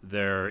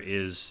 There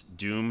is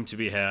Doom to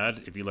be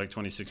had. If you like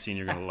 2016,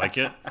 you're going to like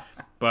it.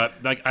 But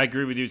like I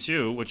agree with you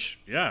too, which,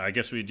 yeah, I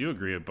guess we do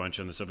agree a bunch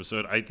on this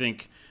episode. I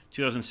think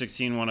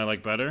 2016 one I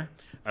like better.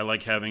 I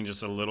like having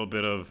just a little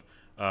bit of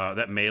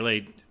that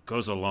melee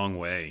goes a long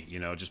way, you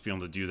know, just being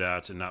able to do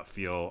that and not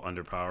feel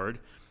underpowered.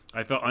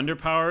 I felt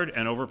underpowered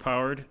and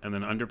overpowered and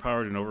then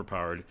underpowered and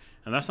overpowered.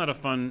 And that's not a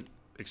fun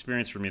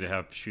experience for me to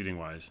have shooting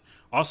wise.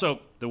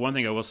 Also, the one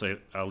thing I will say,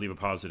 I'll leave a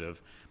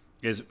positive,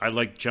 is I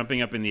like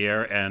jumping up in the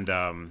air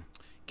and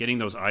getting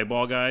those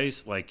eyeball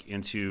guys like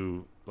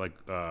into like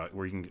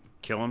where you can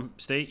kill them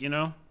state, you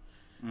know,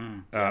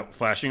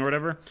 flashing or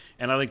whatever.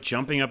 And I like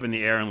jumping up in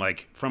the air and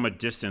like from a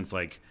distance,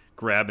 like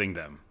grabbing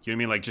them. You know what I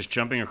mean? Like just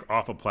jumping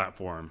off a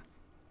platform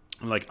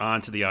and like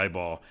onto the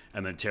eyeball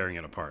and then tearing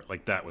it apart.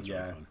 Like that was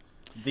really fun.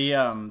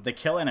 The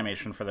kill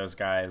animation for those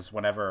guys,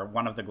 whenever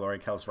one of the glory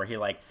kills where he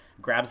like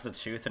grabs the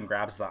tooth and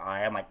grabs the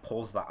eye and like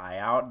pulls the eye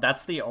out,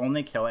 that's the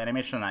only kill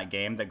animation in that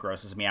game that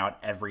grosses me out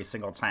every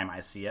single time I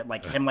see it.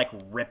 Like him like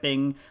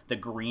ripping the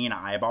green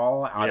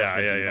eyeball out of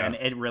the demon.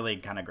 It really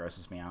kind of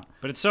grosses me out.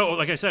 But it's so,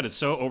 like I said, it's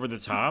so over the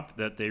top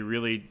that they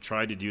really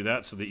tried to do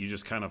that so that you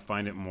just kind of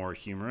find it more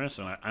humorous,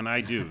 and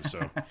I do.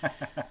 So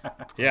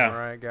yeah. All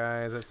right,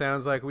 guys. It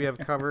sounds like we have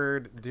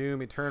covered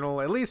Doom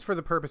Eternal, at least for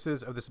the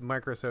purposes of this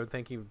micro-sode.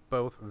 Thank you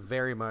both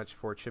very much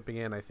for chipping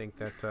in. I think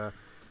that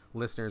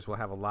listeners will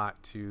have a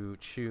lot to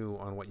chew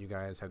on what you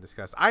guys have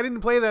discussed. I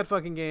didn't play that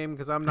fucking game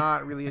because I'm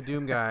not really a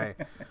Doom guy.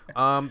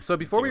 So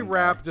before we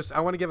wrap, I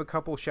want to give a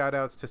couple shout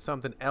outs to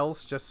something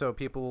else, just so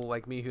people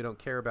like me who don't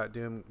care about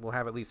Doom will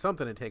have at least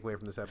something to take away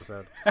from this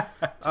episode.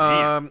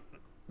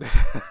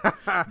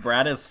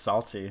 Brad is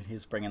salty.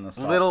 He's bringing the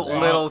salt.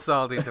 Little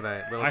salty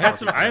tonight. I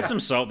had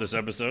some salt this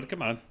episode.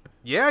 Come on.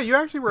 Yeah, you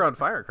actually were on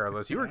fire,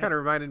 Carlos. You were kind of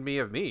reminded me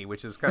of me,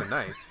 which is kind of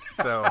nice.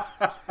 So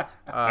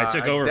I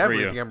took over for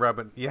you. Think I'm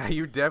rubbing. Yeah,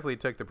 you definitely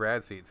took the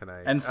Brad seat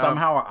tonight. And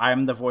somehow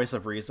I'm the voice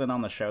of reason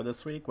on the show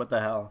this week. What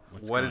the hell?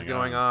 What is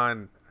going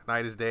on?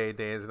 Night is day,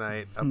 day is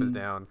night, up is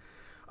down.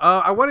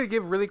 I want to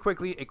give really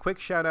quickly a quick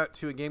shout out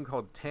to a game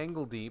called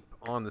Tangledeep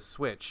on the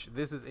Switch.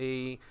 This is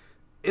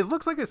it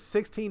looks like a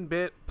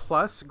 16-bit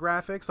plus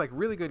graphics, like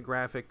really good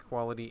graphic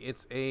quality.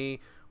 It's a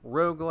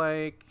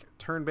roguelike,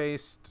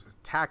 turn-based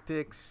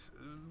tactics,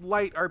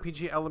 light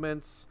RPG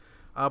elements,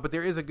 but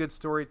there is a good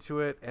story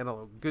to it and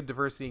a good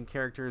diversity in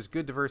characters,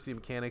 good diversity in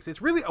mechanics.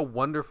 It's really a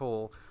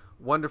wonderful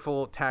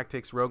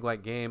tactics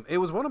roguelike game. It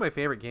was one of my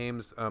favorite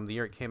games the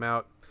year it came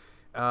out,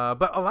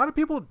 but a lot of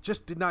people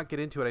just did not get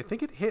into it. I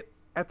think it hit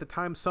at the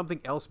time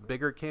something else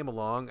bigger came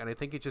along, and I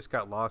think it just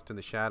got lost in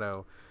the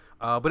shadow.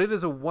 But it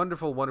is a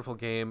wonderful, wonderful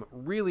game.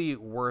 Really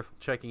worth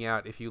checking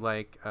out if you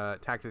like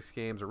tactics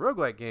games or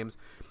roguelike games.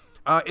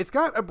 It's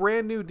got a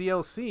brand new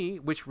DLC,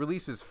 which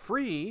releases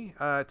free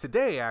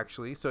today,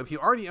 actually. So if you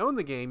already own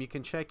the game, you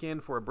can check in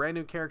for a brand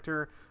new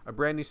character, a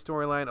brand new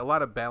storyline, a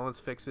lot of balance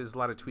fixes, a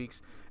lot of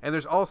tweaks. And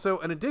there's also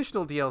an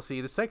additional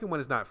DLC. The second one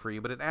is not free,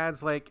 but it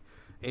adds like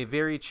a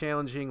very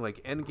challenging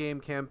like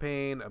endgame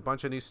campaign, a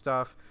bunch of new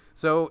stuff.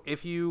 So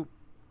if you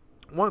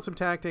want some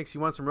tactics,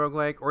 you want some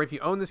roguelike, or if you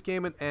own this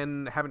game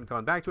and haven't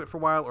gone back to it for a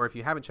while, or if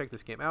you haven't checked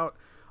this game out,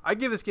 I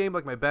give this game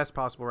like my best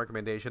possible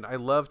recommendation. I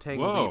love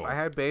Tangledeep. I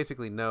had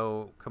basically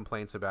no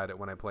complaints about it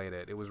when I played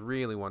it. It was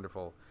really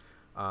wonderful.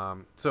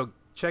 So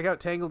check out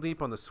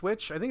Tangledeep on the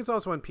Switch. I think it's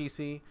also on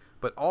PC,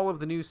 but all of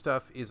the new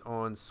stuff is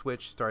on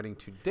Switch starting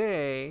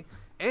today.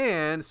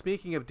 And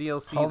speaking of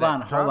DLC, hold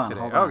on.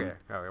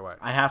 Okay, what?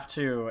 I have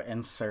to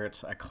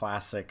insert a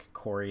classic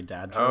Corey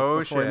dad joke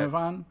before we move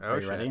on. Are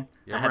you ready?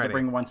 I had to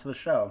bring one to the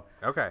show.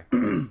 Okay.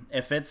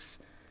 If it's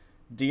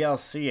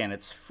DLC and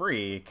it's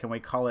free, can we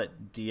call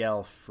it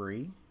DL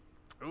free?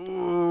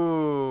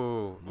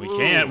 Ooh. We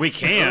can. We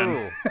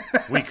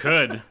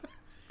could.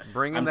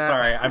 I'm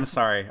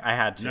sorry. I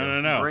had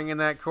to. No. Bringing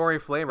that Corey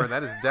flavor.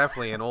 That is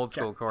definitely an old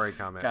school Corey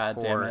comment.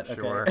 God damn it.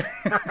 Sure.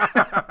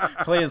 Okay.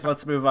 Please,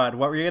 let's move on.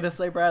 What were you going to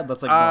say, Brad?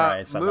 Let's ignore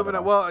I said moving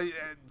on. Well,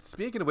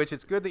 speaking of which,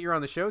 it's good that you're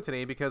on the show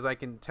today because I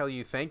can tell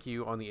you thank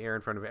you on the air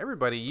in front of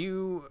everybody.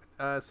 You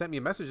sent me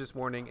a message this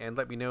morning and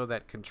let me know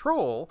that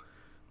Control,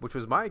 which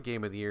was my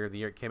game of the year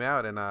it came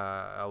out, and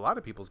a lot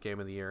of people's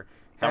game of the year.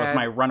 That was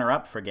my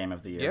runner-up for game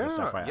of the year.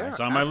 Yeah, it's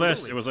on my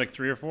list. It was like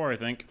 3 or 4, I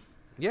think.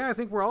 Yeah, I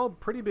think we're all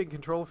pretty big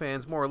Control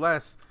fans, more or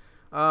less.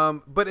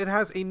 But it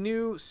has a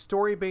new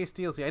story-based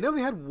DLC. I know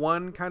they had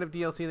one kind of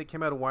DLC that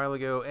came out a while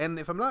ago, and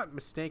if I'm not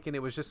mistaken,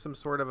 it was just some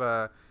sort of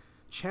a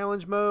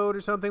challenge mode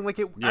or something. I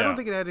don't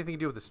think it had anything to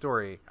do with the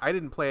story. I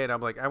didn't play it.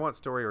 I'm like, I want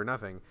story or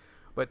nothing.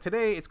 But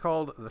today, it's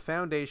called The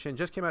Foundation.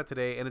 Just came out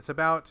today, and it's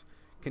about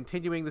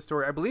continuing the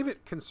story. I believe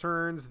it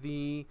concerns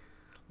the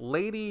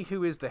lady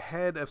who is the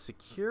head of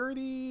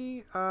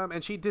security,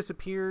 and she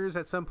disappears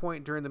at some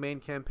point during the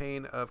main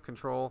campaign of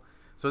Control.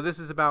 So this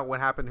is about what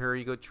happened to her.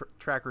 You go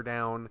track her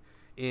down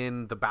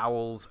in the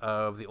bowels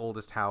of the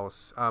oldest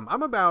house.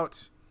 I'm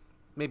about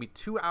maybe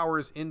 2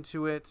 hours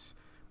into it.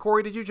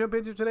 Corey, did you jump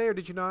into it today or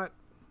did you not?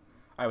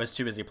 I was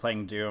too busy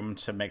playing Doom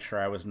to make sure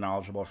I was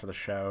knowledgeable for the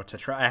show.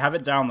 I have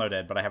it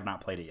downloaded, but I have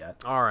not played it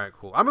yet. All right,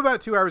 cool. I'm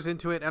about 2 hours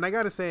into it, and I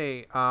got to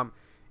say,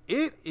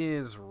 it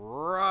is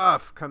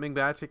rough coming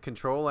back to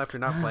Control after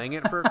not playing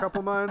it for a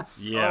couple months.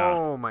 Yeah.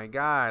 Oh, my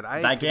God.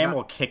 That game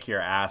will kick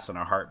your ass in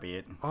a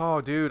heartbeat.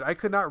 Oh, dude. I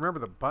could not remember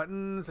the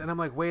buttons. And I'm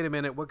like, wait a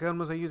minute. What gun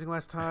was I using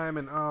last time?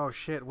 And, oh,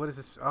 shit. What is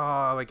this?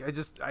 Oh,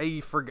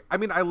 I forgot. I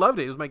mean, I loved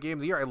it. It was my game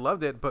of the year. I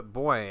loved it. But,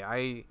 boy,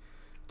 I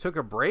took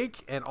a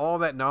break, and all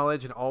that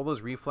knowledge and all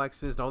those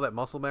reflexes and all that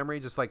muscle memory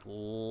just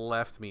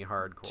left me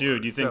hardcore.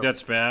 Dude, you think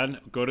that's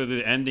bad? Go to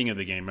the ending of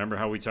the game. Remember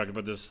how we talked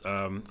about this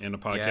in a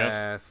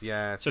podcast?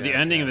 Yes. So the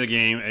ending of the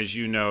game, as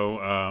you know,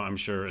 I'm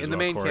sure as in the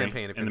main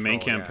campaign, in the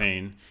main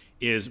campaign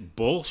is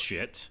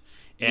bullshit.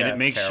 And it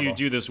makes you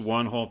do this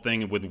one whole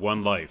thing with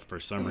one life for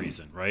some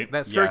reason, right?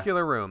 That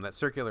circular room.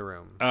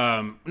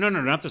 No,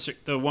 not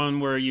the one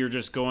where you're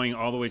just going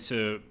all the way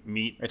to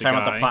meet You're the talking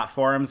guy. about the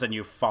platforms and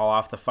you fall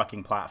off the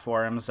fucking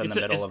platforms in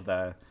the middle of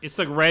the... It's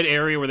like red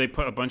area where they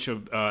put a bunch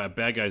of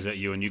bad guys at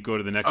you and you go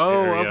to the next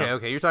area. Oh,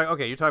 okay. You're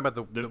talking about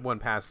the one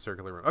past the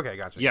circular room. Okay,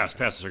 gotcha. Yes,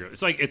 past the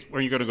circular. It's where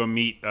you're going to go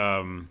meet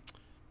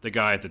the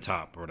guy at the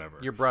top or whatever.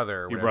 Your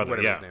brother, whatever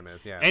his name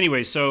is. Yeah.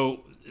 Anyway, so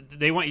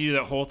they want you to do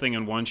that whole thing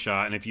in one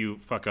shot, and if you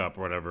fuck up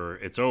or whatever,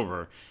 it's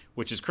over,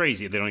 which is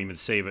crazy. They don't even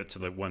save it to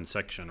the one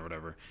section or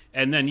whatever.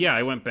 And then,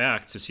 I went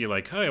back to see,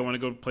 hey, I want to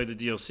go play the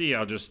DLC.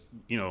 I'll just,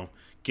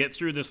 get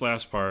through this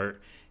last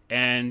part.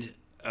 And,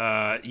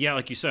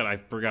 like you said, I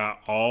forgot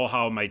all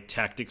how my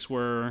tactics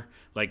were.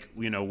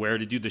 Where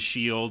to do the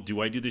shield. Do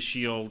I do the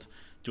shield?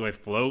 Do I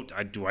float?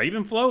 Do I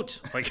even float?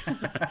 I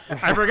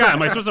forgot.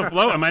 Am I supposed to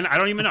float? I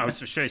don't even know.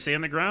 Should I stay on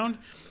the ground?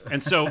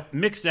 And so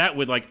mix that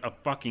with a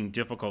fucking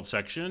difficult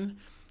section,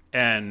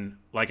 and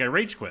I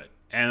rage quit.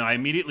 And I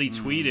immediately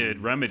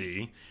tweeted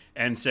Remedy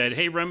and said,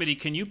 "Hey Remedy,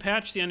 can you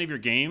patch the end of your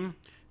game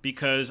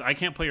because I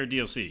can't play your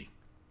DLC?"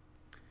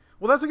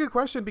 Well, that's a good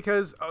question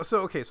because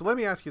so let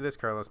me ask you this,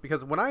 Carlos.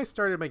 Because when I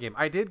started my game,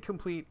 I did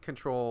complete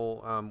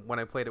Control when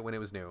I played it when it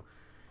was new.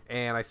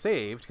 And I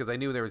saved because I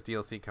knew there was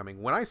DLC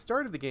coming. When I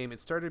started the game,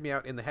 it started me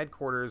out in the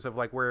headquarters of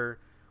where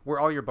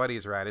all your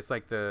buddies are at. It's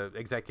like the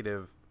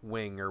executive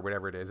wing or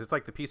whatever it is. It's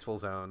like the peaceful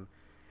zone.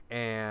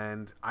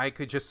 And I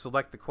could just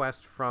select the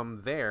quest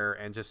from there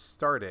and just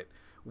start it.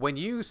 When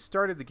you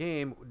started the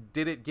game,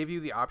 did it give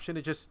you the option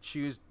to just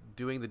choose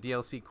doing the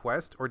DLC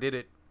quest, or did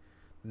it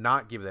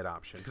not give that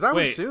option? Because I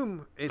would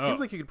assume it seems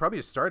like you could probably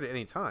just start at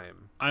any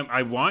time.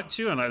 I want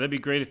to, and that'd be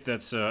great if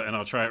that's and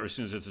I'll try it as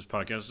soon as this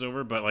podcast is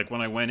over. But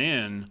when I went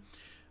in,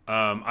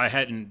 I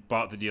hadn't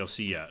bought the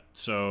DLC yet,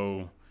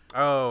 so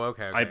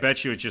okay. I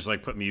bet you it's just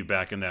put me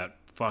back in that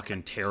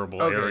fucking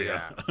terrible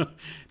area. Yeah.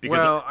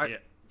 Because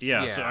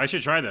so I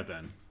should try that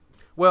then.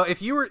 Well,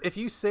 if your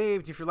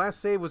last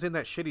save was in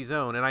that shitty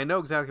zone, and I know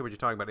exactly what you're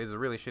talking about, it's a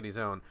really shitty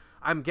zone.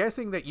 I'm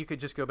guessing that you could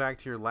just go back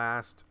to your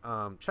last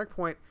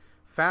checkpoint,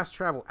 fast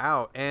travel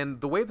out,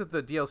 and the way that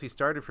the DLC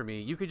started for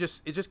me, it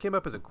just came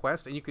up as a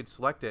quest, and you could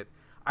select it.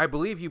 I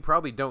believe you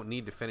probably don't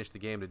need to finish the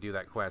game to do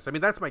that quest. I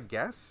mean, that's my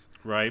guess.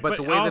 Right. But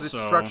the way that it's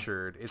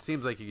structured, it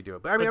seems like you could do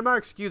it. But I mean, I'm not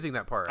excusing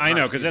that part. I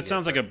know, because that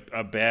sounds like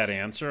a bad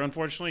answer,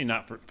 unfortunately,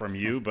 not from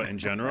you, but in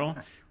general,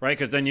 right?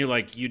 Because then you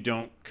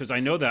don't, because I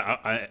know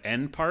that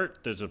end part,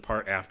 there's a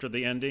part after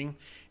the ending,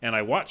 and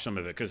I watched some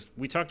of it, because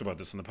we talked about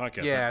this in the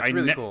podcast. Yeah, like, it's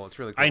really cool. It's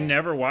really cool. I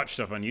never watch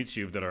stuff on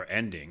YouTube that are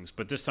endings,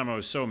 but this time I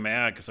was so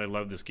mad because I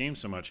love this game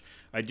so much.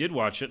 I did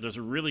watch it. There's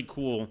a really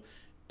cool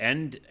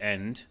end,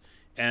 and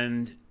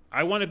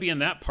I want to be in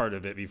that part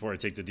of it before I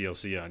take the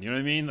DLC on. You know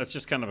what I mean? That's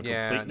just kind of a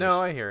completeness. No,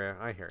 I hear you.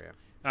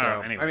 All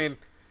right, anyways. I mean,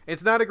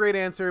 it's not a great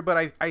answer,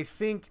 but I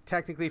think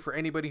technically for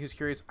anybody who's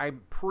curious, I'm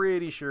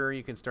pretty sure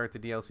you can start the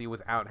DLC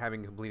without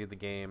having completed the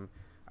game.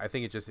 I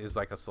think it just is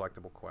like a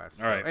selectable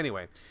quest. All right. So,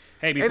 anyway.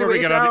 Hey, before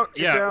we get out,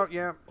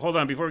 yeah. Hold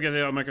on. Before we get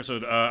out,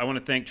 micro-sode, I want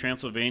to thank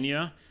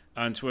Transylvania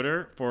on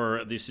Twitter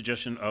for the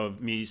suggestion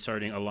of me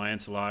starting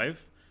Alliance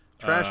Live.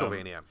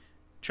 Trashylvania.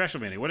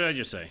 What did I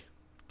just say?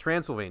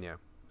 Transylvania.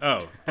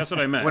 Oh, that's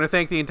what I meant. I want to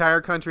thank the entire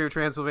country of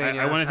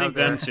Transylvania. I want to thank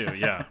them too,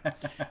 yeah.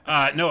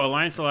 No,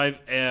 Alliance Alive,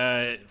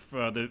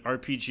 for the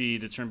RPG,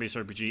 the turn-based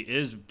RPG,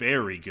 is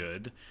very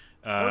good.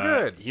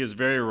 Good. He is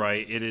very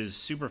right. It is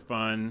super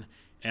fun,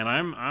 and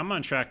I'm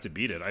on track to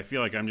beat it. I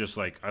feel like I'm just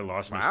I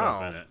lost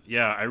myself in it.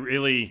 Yeah,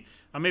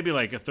 I'm maybe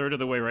like a third of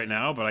the way right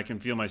now, but I can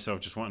feel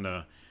myself just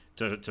wanting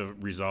to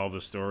resolve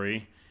the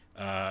story.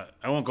 I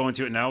won't go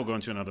into it now. We'll go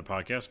into another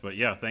podcast, but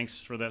yeah,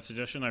 thanks for that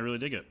suggestion. I really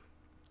dig it.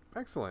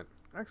 Excellent.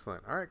 All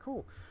right,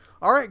 cool.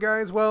 All right,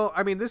 guys. Well,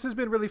 I mean, this has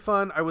been really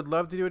fun. I would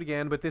love to do it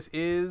again, but this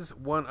is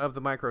one of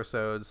the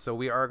micro-sodes, so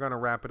we are going to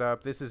wrap it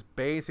up. This is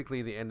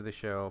basically the end of the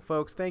show.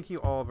 Folks, thank you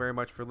all very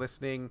much for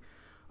listening.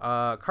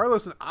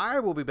 Carlos and I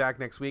will be back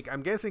next week.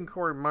 I'm guessing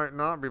Corey might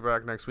not be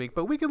back next week,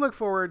 but we can look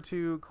forward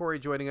to Corey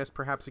joining us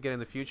perhaps again in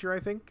the future, I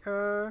think.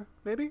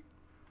 Maybe?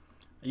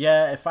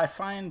 Yeah, if I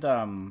find...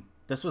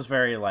 this was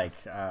very,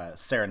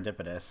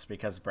 serendipitous,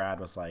 because Brad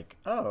was like,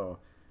 oh...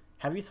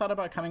 have you thought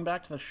about coming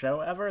back to the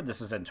show ever?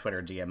 This is in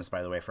Twitter DMs,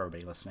 by the way, for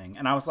everybody listening.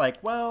 And I was like,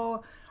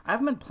 well, I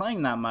haven't been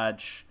playing that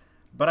much,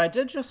 but I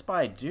did just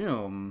buy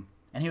Doom.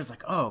 And he was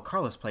like, oh,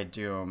 Carlos played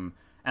Doom.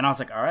 And I was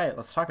like, all right,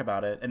 let's talk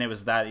about it. And it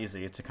was that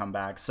easy to come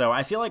back. So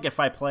I feel like if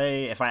I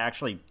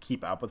actually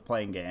keep up with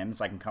playing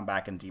games, I can come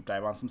back and deep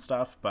dive on some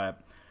stuff.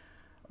 But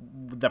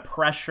the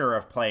pressure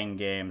of playing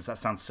games, that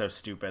sounds so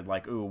stupid.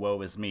 Like, ooh,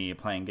 woe is me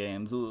playing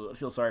games. Ooh, I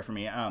feel sorry for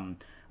me.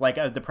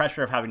 The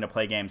pressure of having to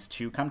play games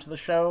to come to the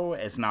show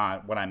is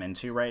not what I'm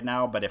into right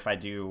now. But if I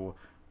do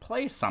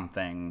play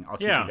something, I'll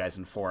keep you guys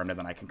informed, and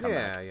then I can come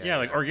back.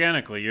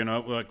 Organically,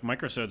 like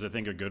micro-sodes, I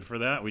think are good for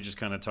that. We just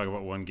kind of talk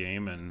about one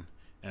game, and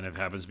if it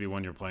happens to be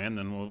one you're playing,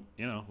 then we'll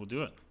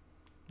do it.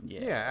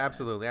 Yeah,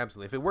 absolutely.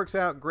 If it works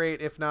out,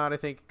 great. If not, I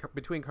think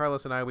between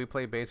Carlos and I, we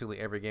play basically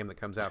every game that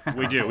comes out.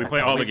 We do. We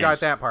play all the games. We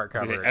got that part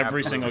covered.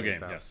 Every single game,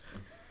 yes.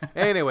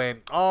 Anyway,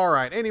 all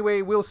right.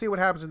 Anyway, we'll see what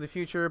happens in the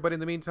future. But in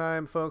the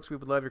meantime, folks, we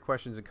would love your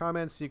questions and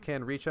comments. You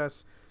can reach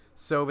us,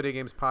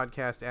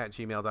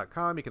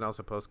 videogamespodcast@gmail.com. You can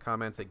also post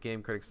comments at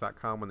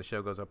gamecritics.com when the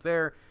show goes up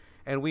there.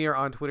 And we are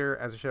on Twitter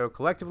as a show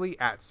collectively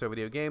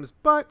 @Videogames.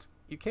 But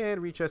you can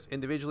reach us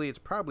individually. It's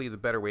probably the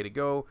better way to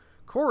go.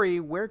 Corey,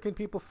 where can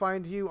people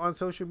find you on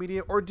social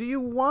media, or do you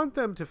want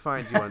them to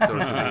find you on social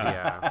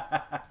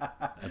media?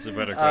 That's a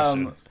better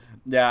question.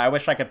 Yeah, I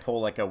wish I could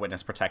pull a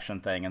witness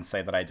protection thing and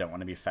say that I don't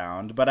want to be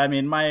found. But I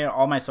mean,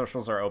 all my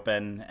socials are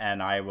open,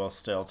 and I will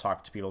still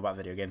talk to people about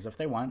video games if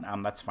they want.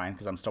 That's fine,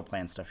 because I'm still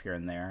playing stuff here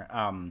and there.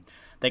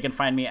 They can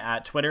find me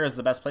at Twitter is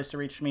the best place to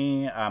reach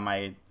me.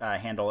 My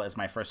handle is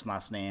my first and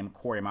last name,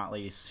 Corey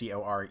Motley,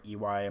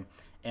 CoreyMotley.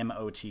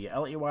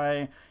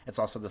 It's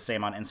also the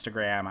same on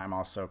Instagram. I'm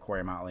also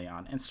Corey Motley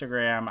on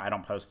Instagram. I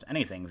don't post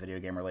anything video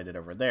game related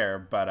over there,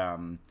 but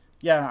I'm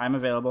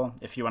available.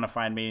 If you want to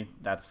find me,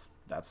 that's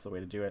the way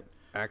to do it.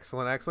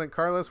 Excellent.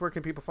 Carlos, where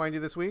can people find you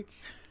this week?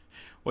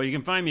 Well, you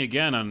can find me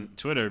again on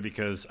Twitter,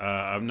 because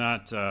I'm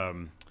not I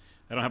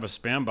don't have a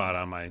spam bot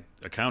on my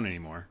account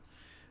anymore.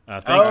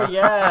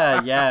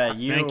 Yeah.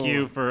 Thank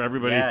you for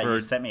everybody for you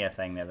sent me a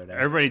thing the other day.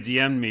 Everybody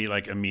DM'd me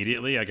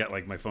immediately. I got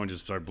my phone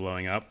just started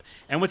blowing up.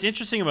 And what's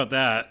interesting about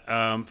that,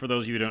 for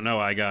those of you who don't know,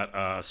 I got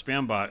a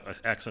spam bot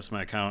access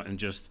my account and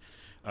just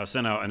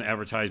sent out an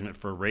advertisement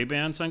for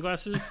Ray-Ban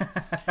sunglasses.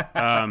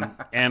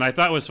 And I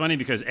thought it was funny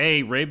because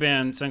A,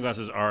 Ray-Ban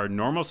sunglasses are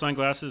normal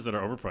sunglasses that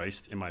are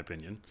overpriced, in my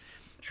opinion.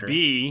 Sure.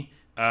 B,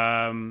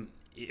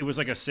 it was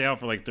a sale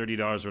for $30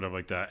 or whatever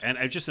like that. And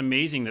it's just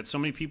amazing that so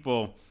many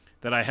people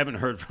that I haven't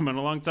heard from in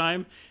a long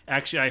time,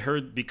 actually I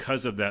heard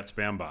because of that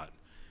spam bot.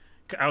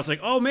 I was like,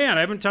 oh man,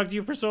 I haven't talked to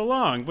you for so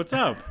long. What's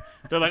up?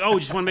 They're like, oh, we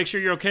just want to make sure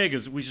you're okay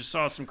because we just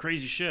saw some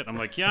crazy shit. I'm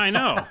like, yeah, I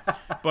know.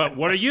 But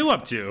what are you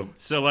up to?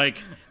 So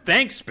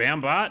thanks,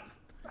 spam bot.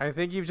 I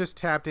think you've just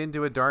tapped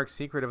into a dark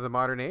secret of the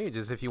modern age,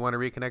 is if you want to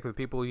reconnect with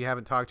people you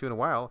haven't talked to in a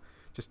while,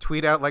 just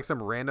tweet out like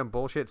some random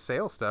bullshit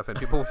sales stuff, and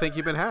people will think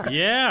you've been hacked.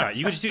 Yeah,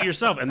 you can just do it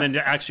yourself, and then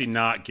to actually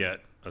not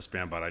get a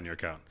spam bot on your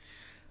account.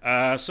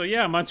 So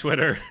yeah, I'm on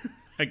Twitter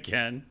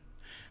again,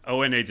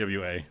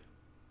 ONAWA.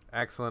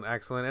 Excellent.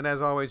 And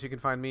as always, you can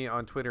find me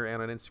on Twitter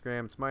and on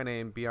Instagram. It's my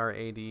name,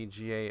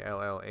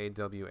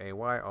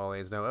 BradGallaway,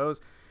 always no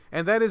O's.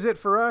 And that is it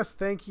for us.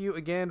 Thank you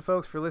again,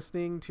 folks, for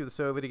listening to the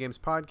So Video Games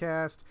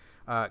podcast.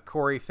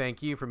 Corey,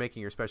 thank you for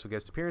making your special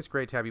guest appearance.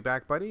 Great to have you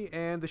back, buddy.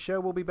 And the show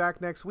will be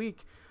back next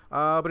week.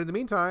 But in the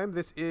meantime,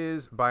 this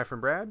is bye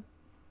from Brad.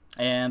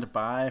 And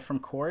bye from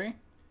Corey.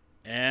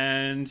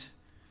 And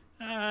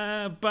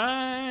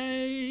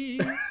bye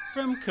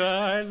from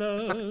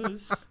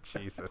Carlos.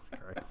 Jesus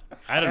Christ.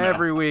 I don't know.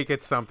 Every week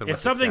it's something. It's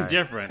something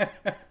different.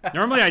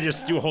 Normally I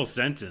just do a whole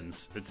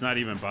sentence. It's not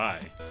even bye.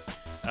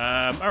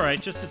 All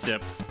right, just a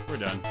tip. We're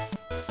done.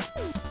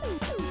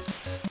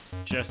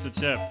 Just a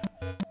tip.